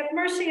Christ, have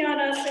mercy on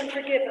us and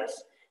forgive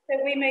us,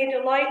 that we may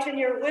delight in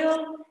your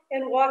will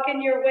and walk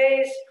in your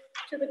ways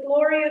to the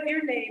glory of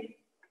your name.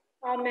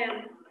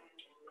 Amen.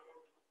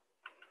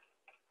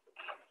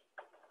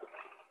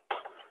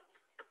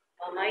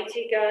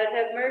 Almighty God,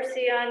 have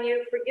mercy on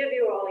you, forgive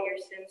you all your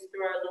sins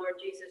through our Lord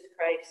Jesus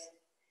Christ.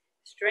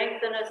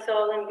 Strengthen us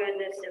all in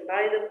goodness, and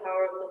by the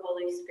power of the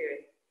Holy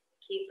Spirit,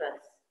 keep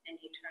us in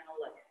eternal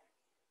life.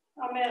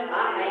 Amen.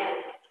 Amen.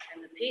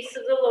 And the peace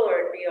of the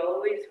Lord be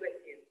always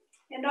with you.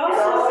 And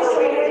also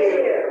with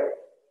you.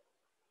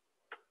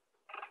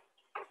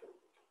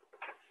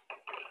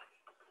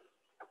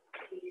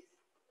 Peace.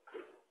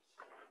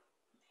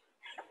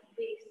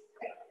 Peace.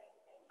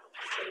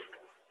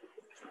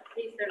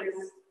 Peace,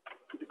 everyone.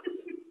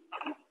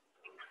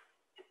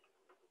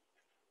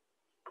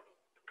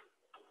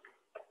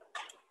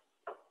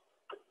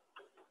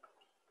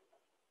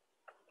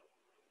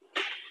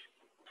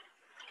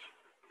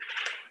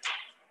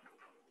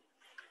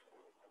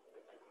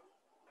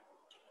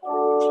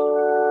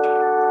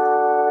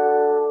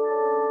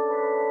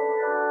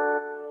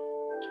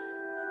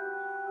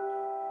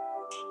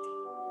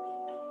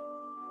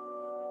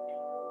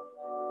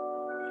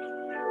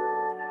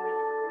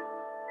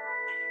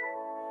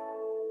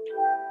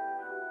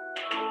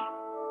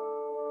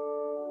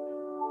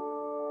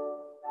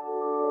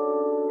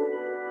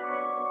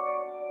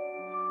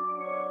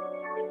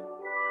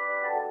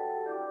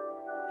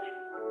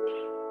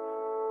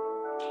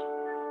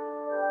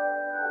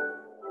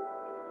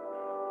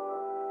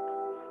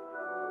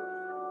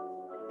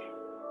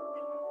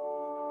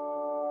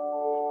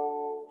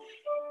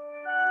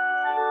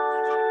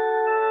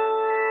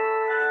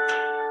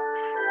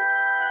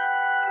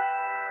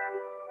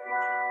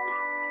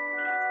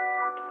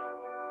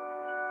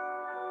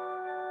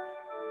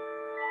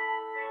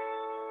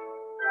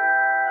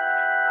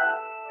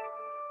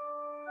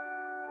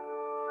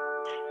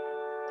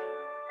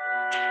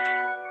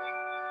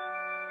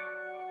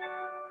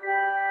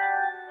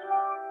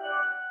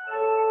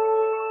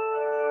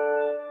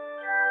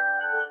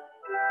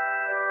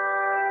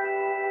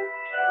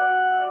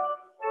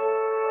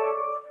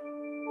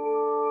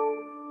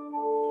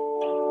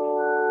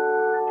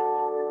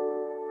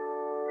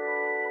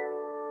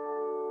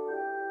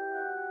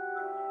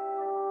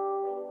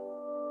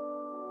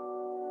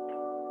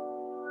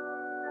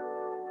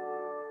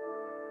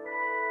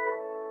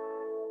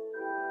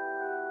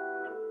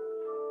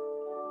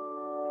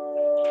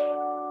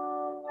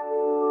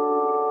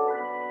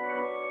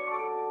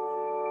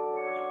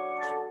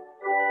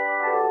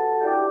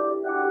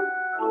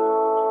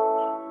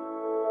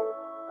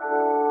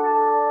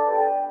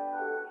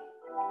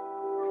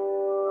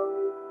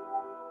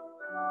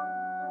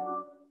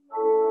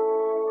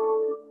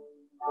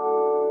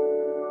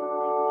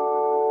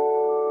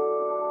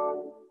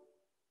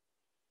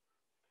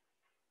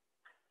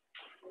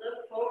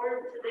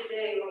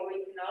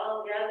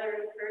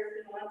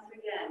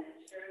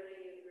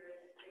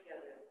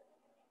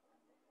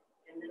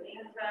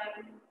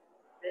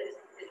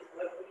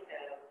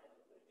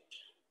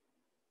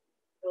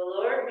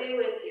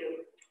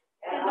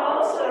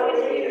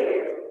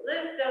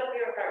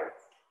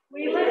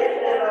 We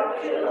lift them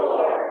up to the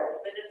Lord.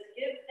 Let us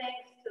give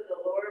thanks to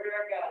the Lord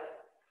our God.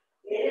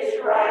 It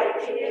is right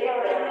to give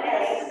them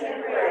thanks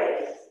and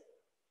praise.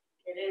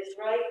 It is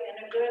right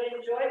and a good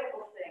and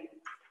joyful thing,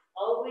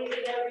 always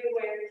and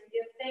everywhere, to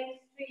give thanks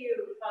to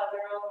you,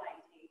 Father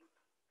Almighty,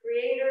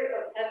 Creator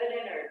of heaven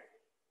and earth.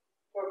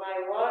 For by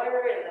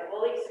water and the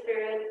Holy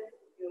Spirit,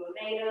 you have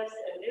made us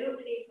a new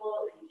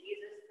people in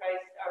Jesus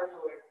Christ our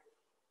Lord,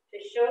 to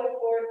show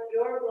forth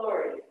your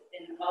glory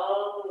in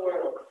all the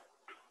world.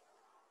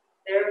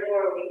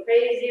 Therefore we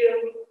praise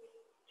you,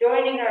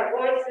 joining our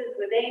voices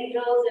with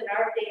angels and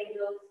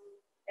archangels,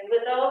 and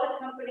with all the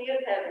company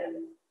of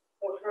heaven,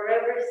 will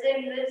forever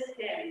sing this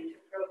hymn to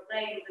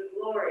proclaim the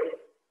glory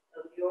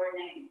of your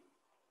name.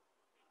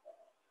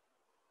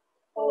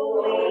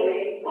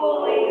 Holy,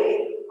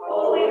 holy,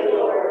 holy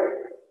Lord,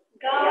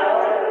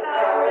 God of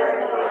power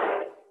and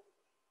might,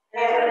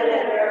 heaven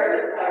and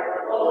earth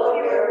are full of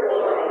your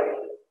glory.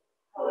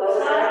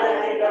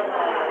 Hosanna in the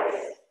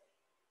highest.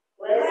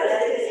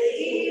 Blessed is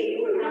he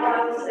who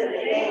comes in the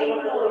name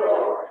of the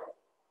Lord.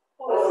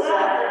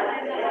 Hosanna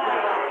in the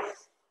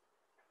highest.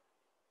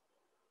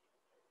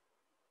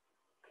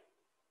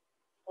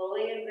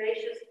 Holy and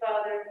gracious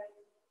Father,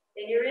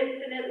 in your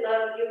infinite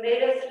love, you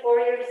made us for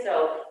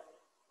yourself.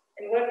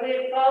 And when we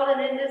had fallen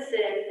into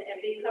sin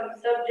and become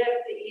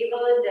subject to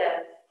evil and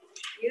death,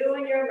 you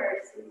in your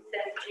mercy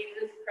sent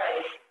Jesus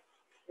Christ,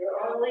 your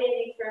only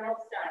and eternal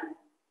Son,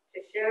 to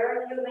share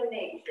our human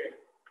nature,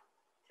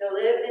 to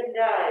live and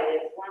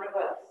die as one of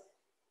us,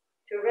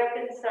 to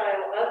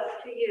reconcile us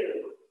to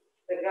you,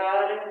 the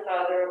God and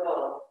Father of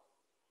all.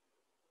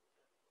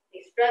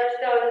 He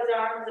stretched out his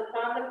arms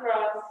upon the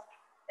cross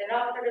and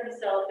offered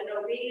himself in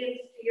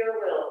obedience to your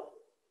will,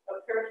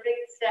 a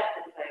perfect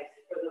sacrifice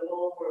for the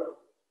whole world.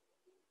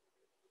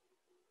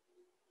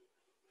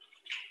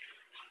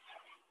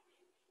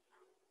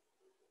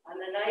 On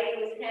the night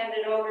he was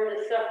handed over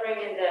to suffering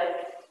and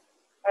death,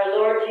 our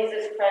Lord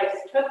Jesus Christ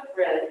took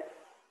bread,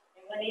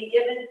 and when he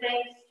given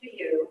thanks to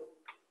you,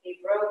 he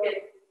broke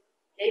it,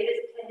 gave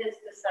it to his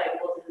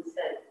disciples, and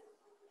said,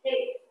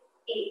 "Take,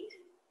 eat.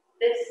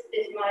 This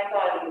is my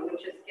body,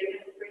 which is given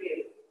for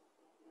you.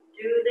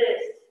 Do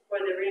this for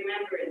the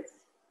remembrance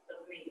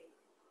of me."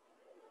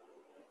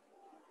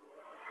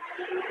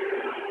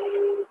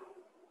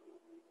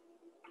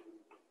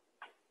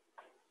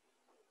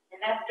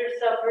 And after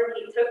supper,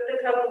 he took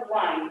the cup of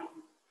wine,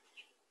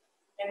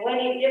 and when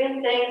he had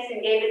given thanks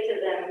and gave it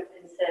to them,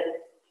 and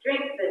said,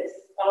 "Drink this,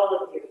 all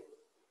of you.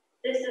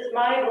 This is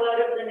my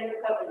blood of the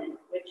new covenant,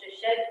 which is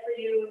shed for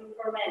you and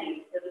for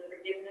many for the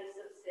forgiveness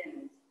of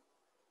sins.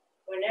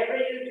 Whenever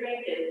you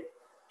drink it,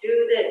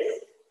 do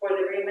this for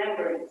the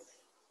remembrance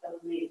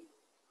of me."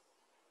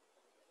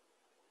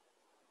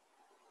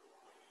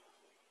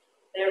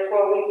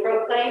 Therefore we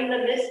proclaim the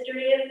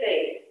mystery of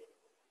faith.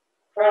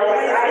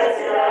 Christ has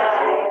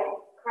died.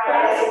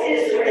 Christ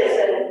is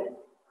risen.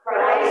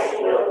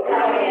 Christ will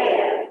come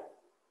again.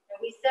 And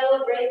we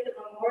celebrate the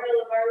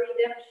memorial of our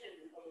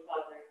redemption, O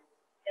Father,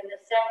 and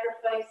the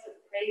sacrifice of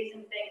praise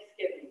and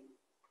thanksgiving.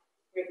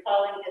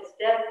 Recalling his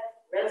death,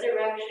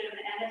 resurrection,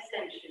 and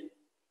ascension,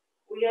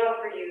 we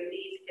offer you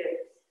these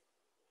gifts.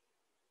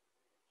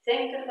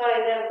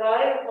 Sanctify them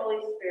by your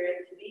Holy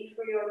Spirit to be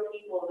for your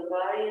people the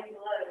body and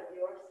blood of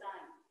your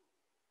Son,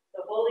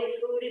 the holy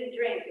food and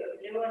drink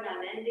of new and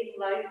unending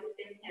life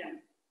in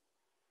him.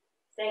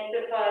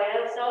 Sanctify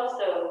us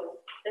also,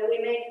 that we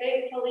may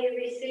faithfully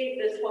receive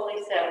this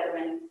holy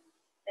sacrament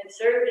and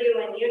serve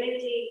you in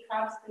unity,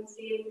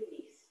 constancy, and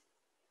peace.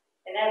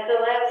 And at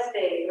the last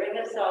day, bring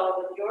us all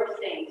with your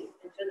saints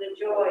into the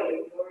joy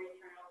of your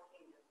eternal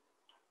kingdom.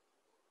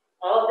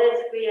 All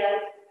this we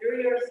ask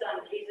through your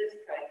Son, Jesus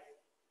Christ,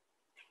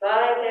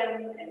 by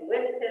him and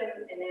with him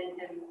and in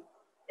him,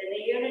 in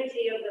the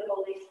unity of the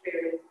Holy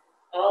Spirit.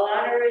 All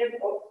honor and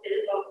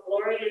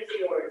glory is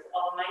yours,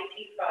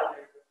 Almighty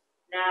Father,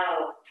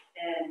 now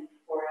and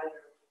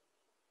forever.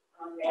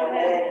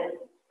 Amen.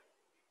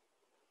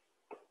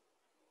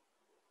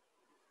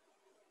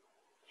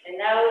 And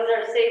now, as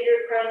our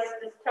Savior Christ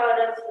has taught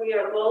us, we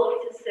are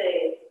bold to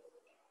say,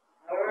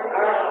 Our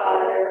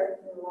Father,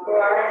 who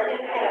art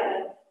in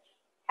heaven,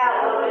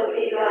 hallowed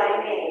be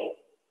thy name.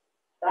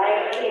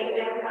 Thy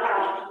kingdom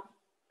come,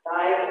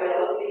 thy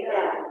will be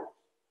done,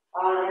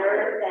 on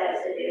earth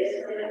as it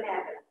is in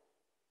heaven.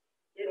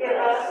 Give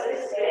us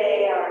this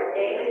day our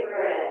daily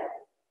bread,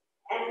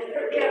 and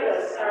forgive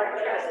us our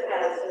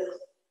trespasses,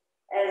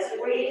 as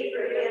we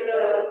forgive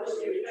those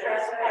who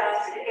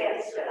trespass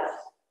against us.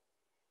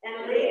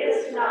 And lead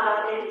us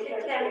not into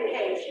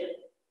temptation,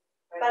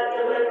 but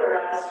deliver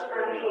us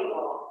from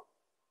evil.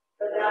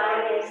 For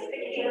thine is the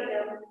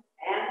kingdom,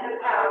 and the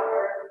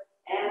power,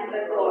 and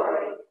the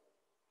glory,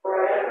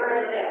 forever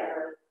and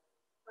ever.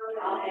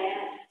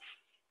 Amen.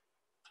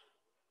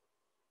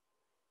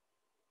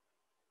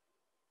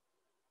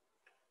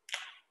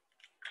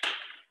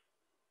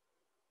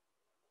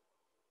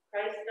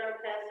 Christ our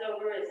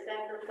Passover is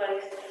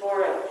sacrificed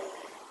for us.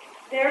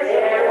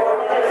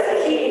 Therefore, let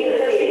us keep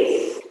the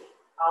feast.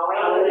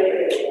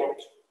 Alleluia.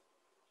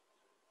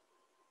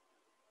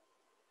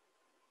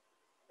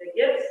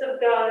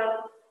 God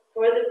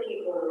for the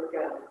people of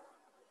God.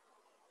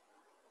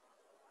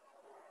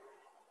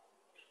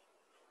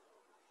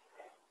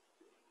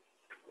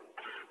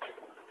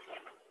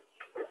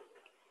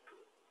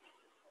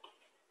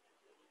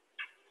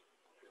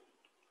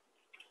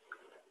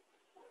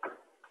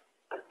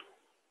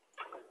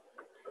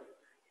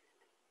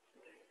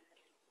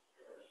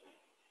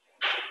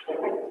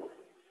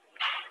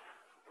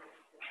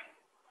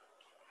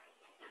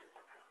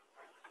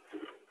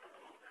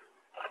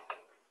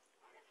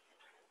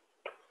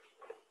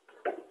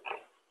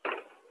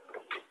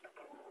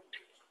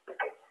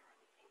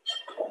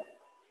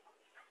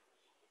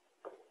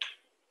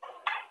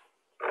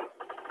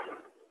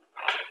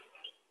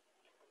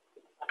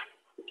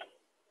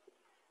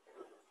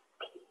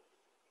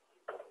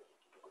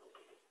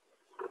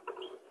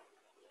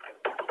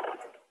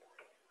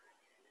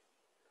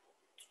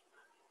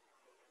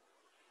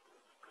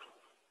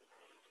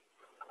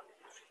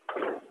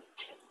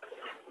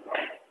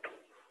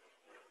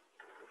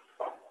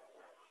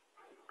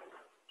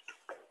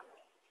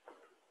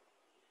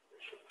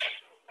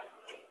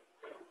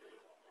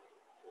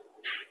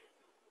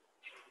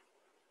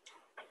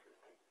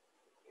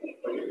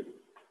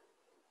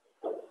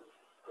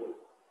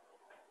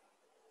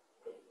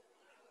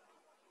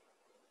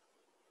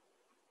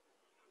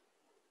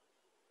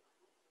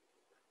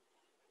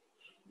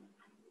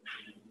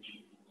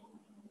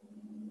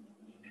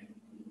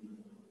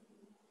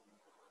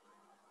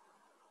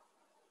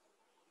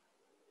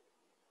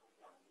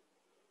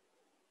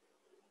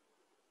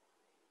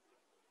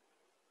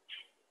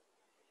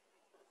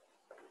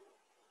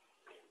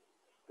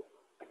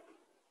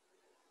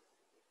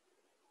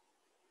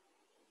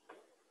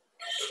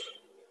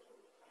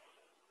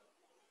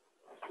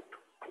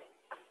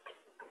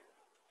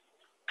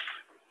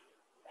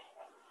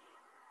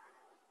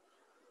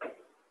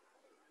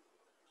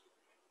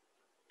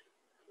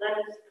 Let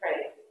us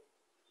pray.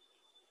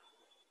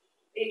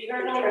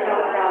 Eternal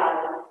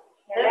God,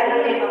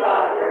 Heavenly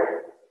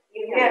Father,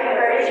 you have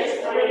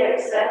graciously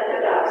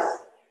accepted us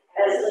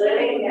as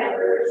living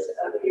members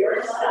of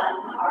your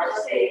Son, our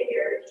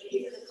Savior,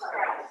 Jesus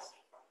Christ.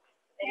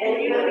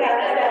 And you have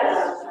fed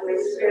us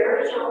with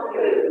spiritual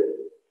food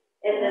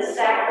in the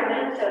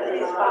sacrament of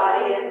his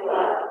body and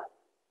blood.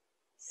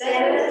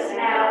 Send us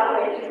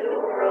now into the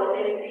world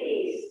in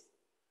peace,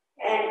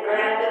 and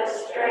grant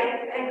us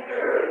strength and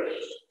courage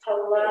to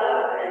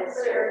love and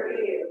serve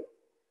you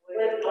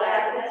with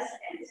gladness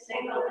and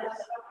singleness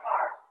of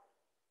heart.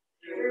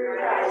 Through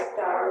Christ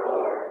our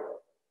Lord.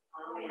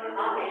 Amen.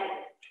 Amen.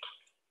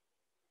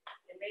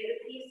 And may the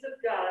peace of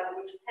God,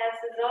 which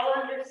passes all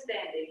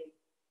understanding,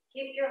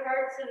 keep your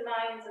hearts and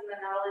minds in the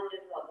knowledge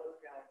and love of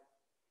God.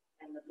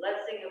 And the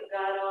blessing of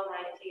God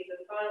Almighty,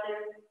 the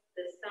Father,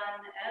 the Son,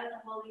 and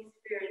the Holy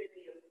Spirit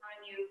be upon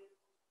you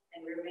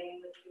and remain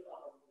with you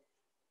always.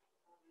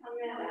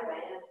 Amen.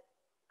 Amen.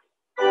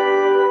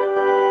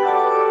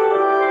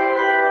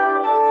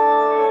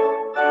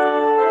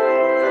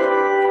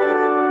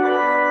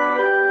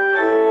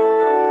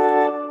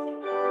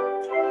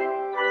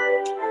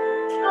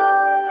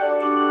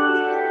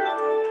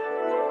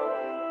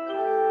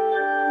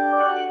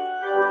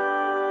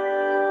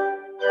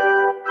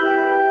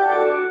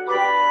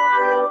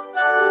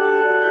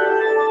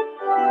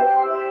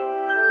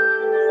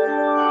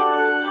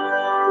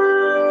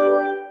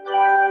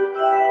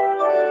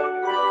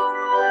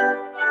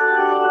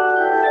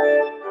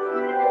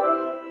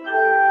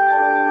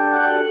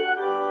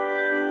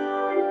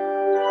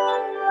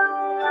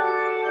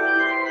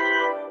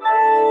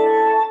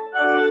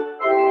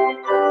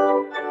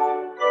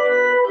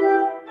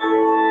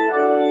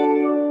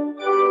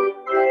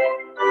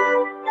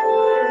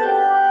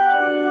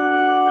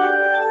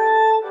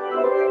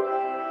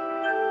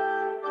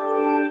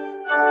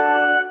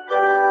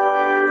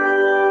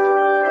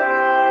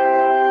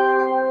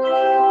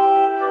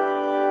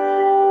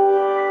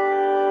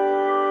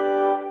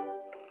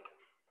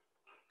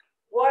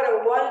 What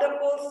a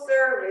wonderful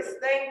service.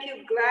 Thank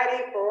you,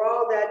 Gladys, for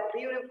all that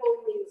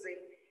beautiful music.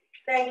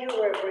 Thank you,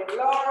 Reverend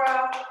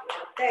Laura.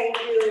 Thank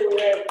you,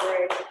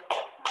 Reverend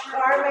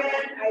Carmen.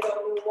 I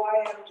don't know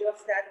why I'm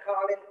just that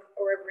calling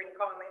Reverend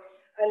Carmen.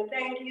 And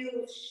thank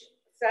you,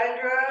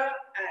 Sandra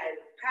and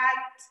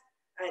Pat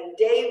and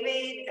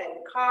David and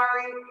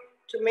Kari,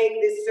 to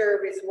make this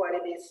service what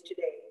it is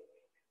today.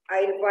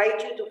 I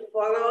invite you to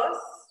follow us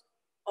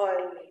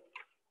on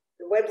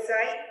the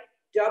website,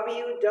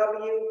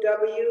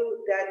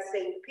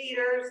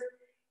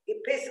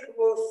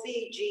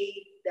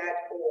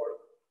 www.stpetersepiscopalcg.org.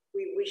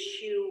 We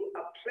wish you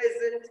a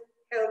pleasant,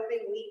 healthy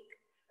week,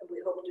 and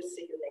we hope to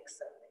see you next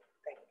Sunday.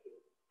 Thank you.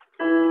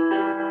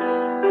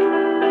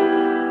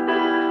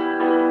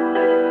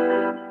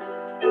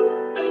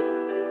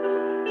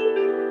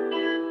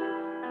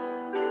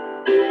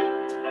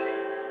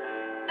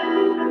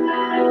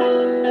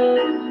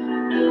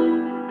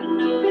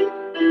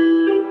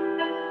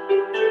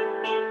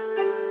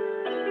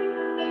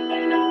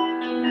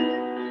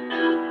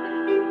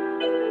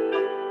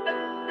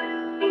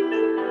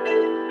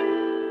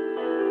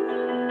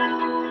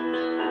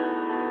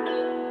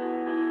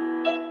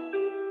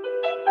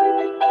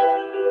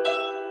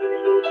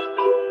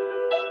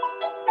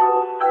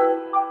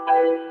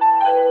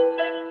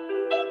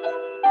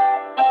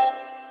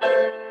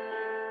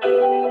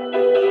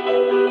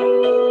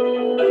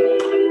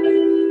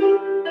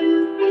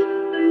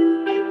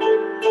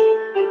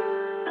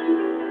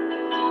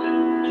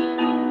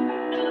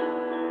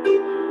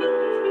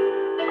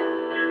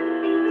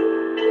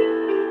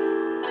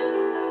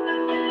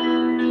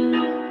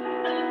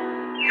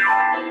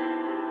 Beautiful.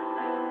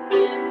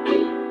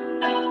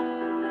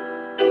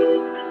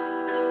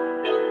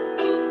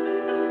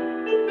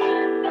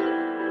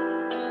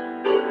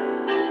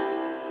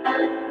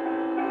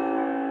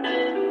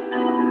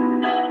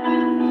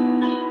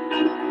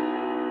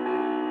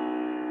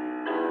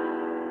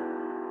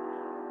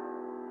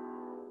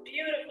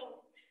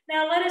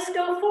 Now let us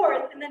go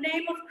forth in the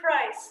name of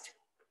Christ.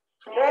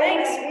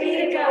 Thanks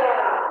be to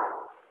God.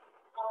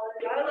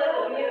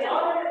 Hallelujah.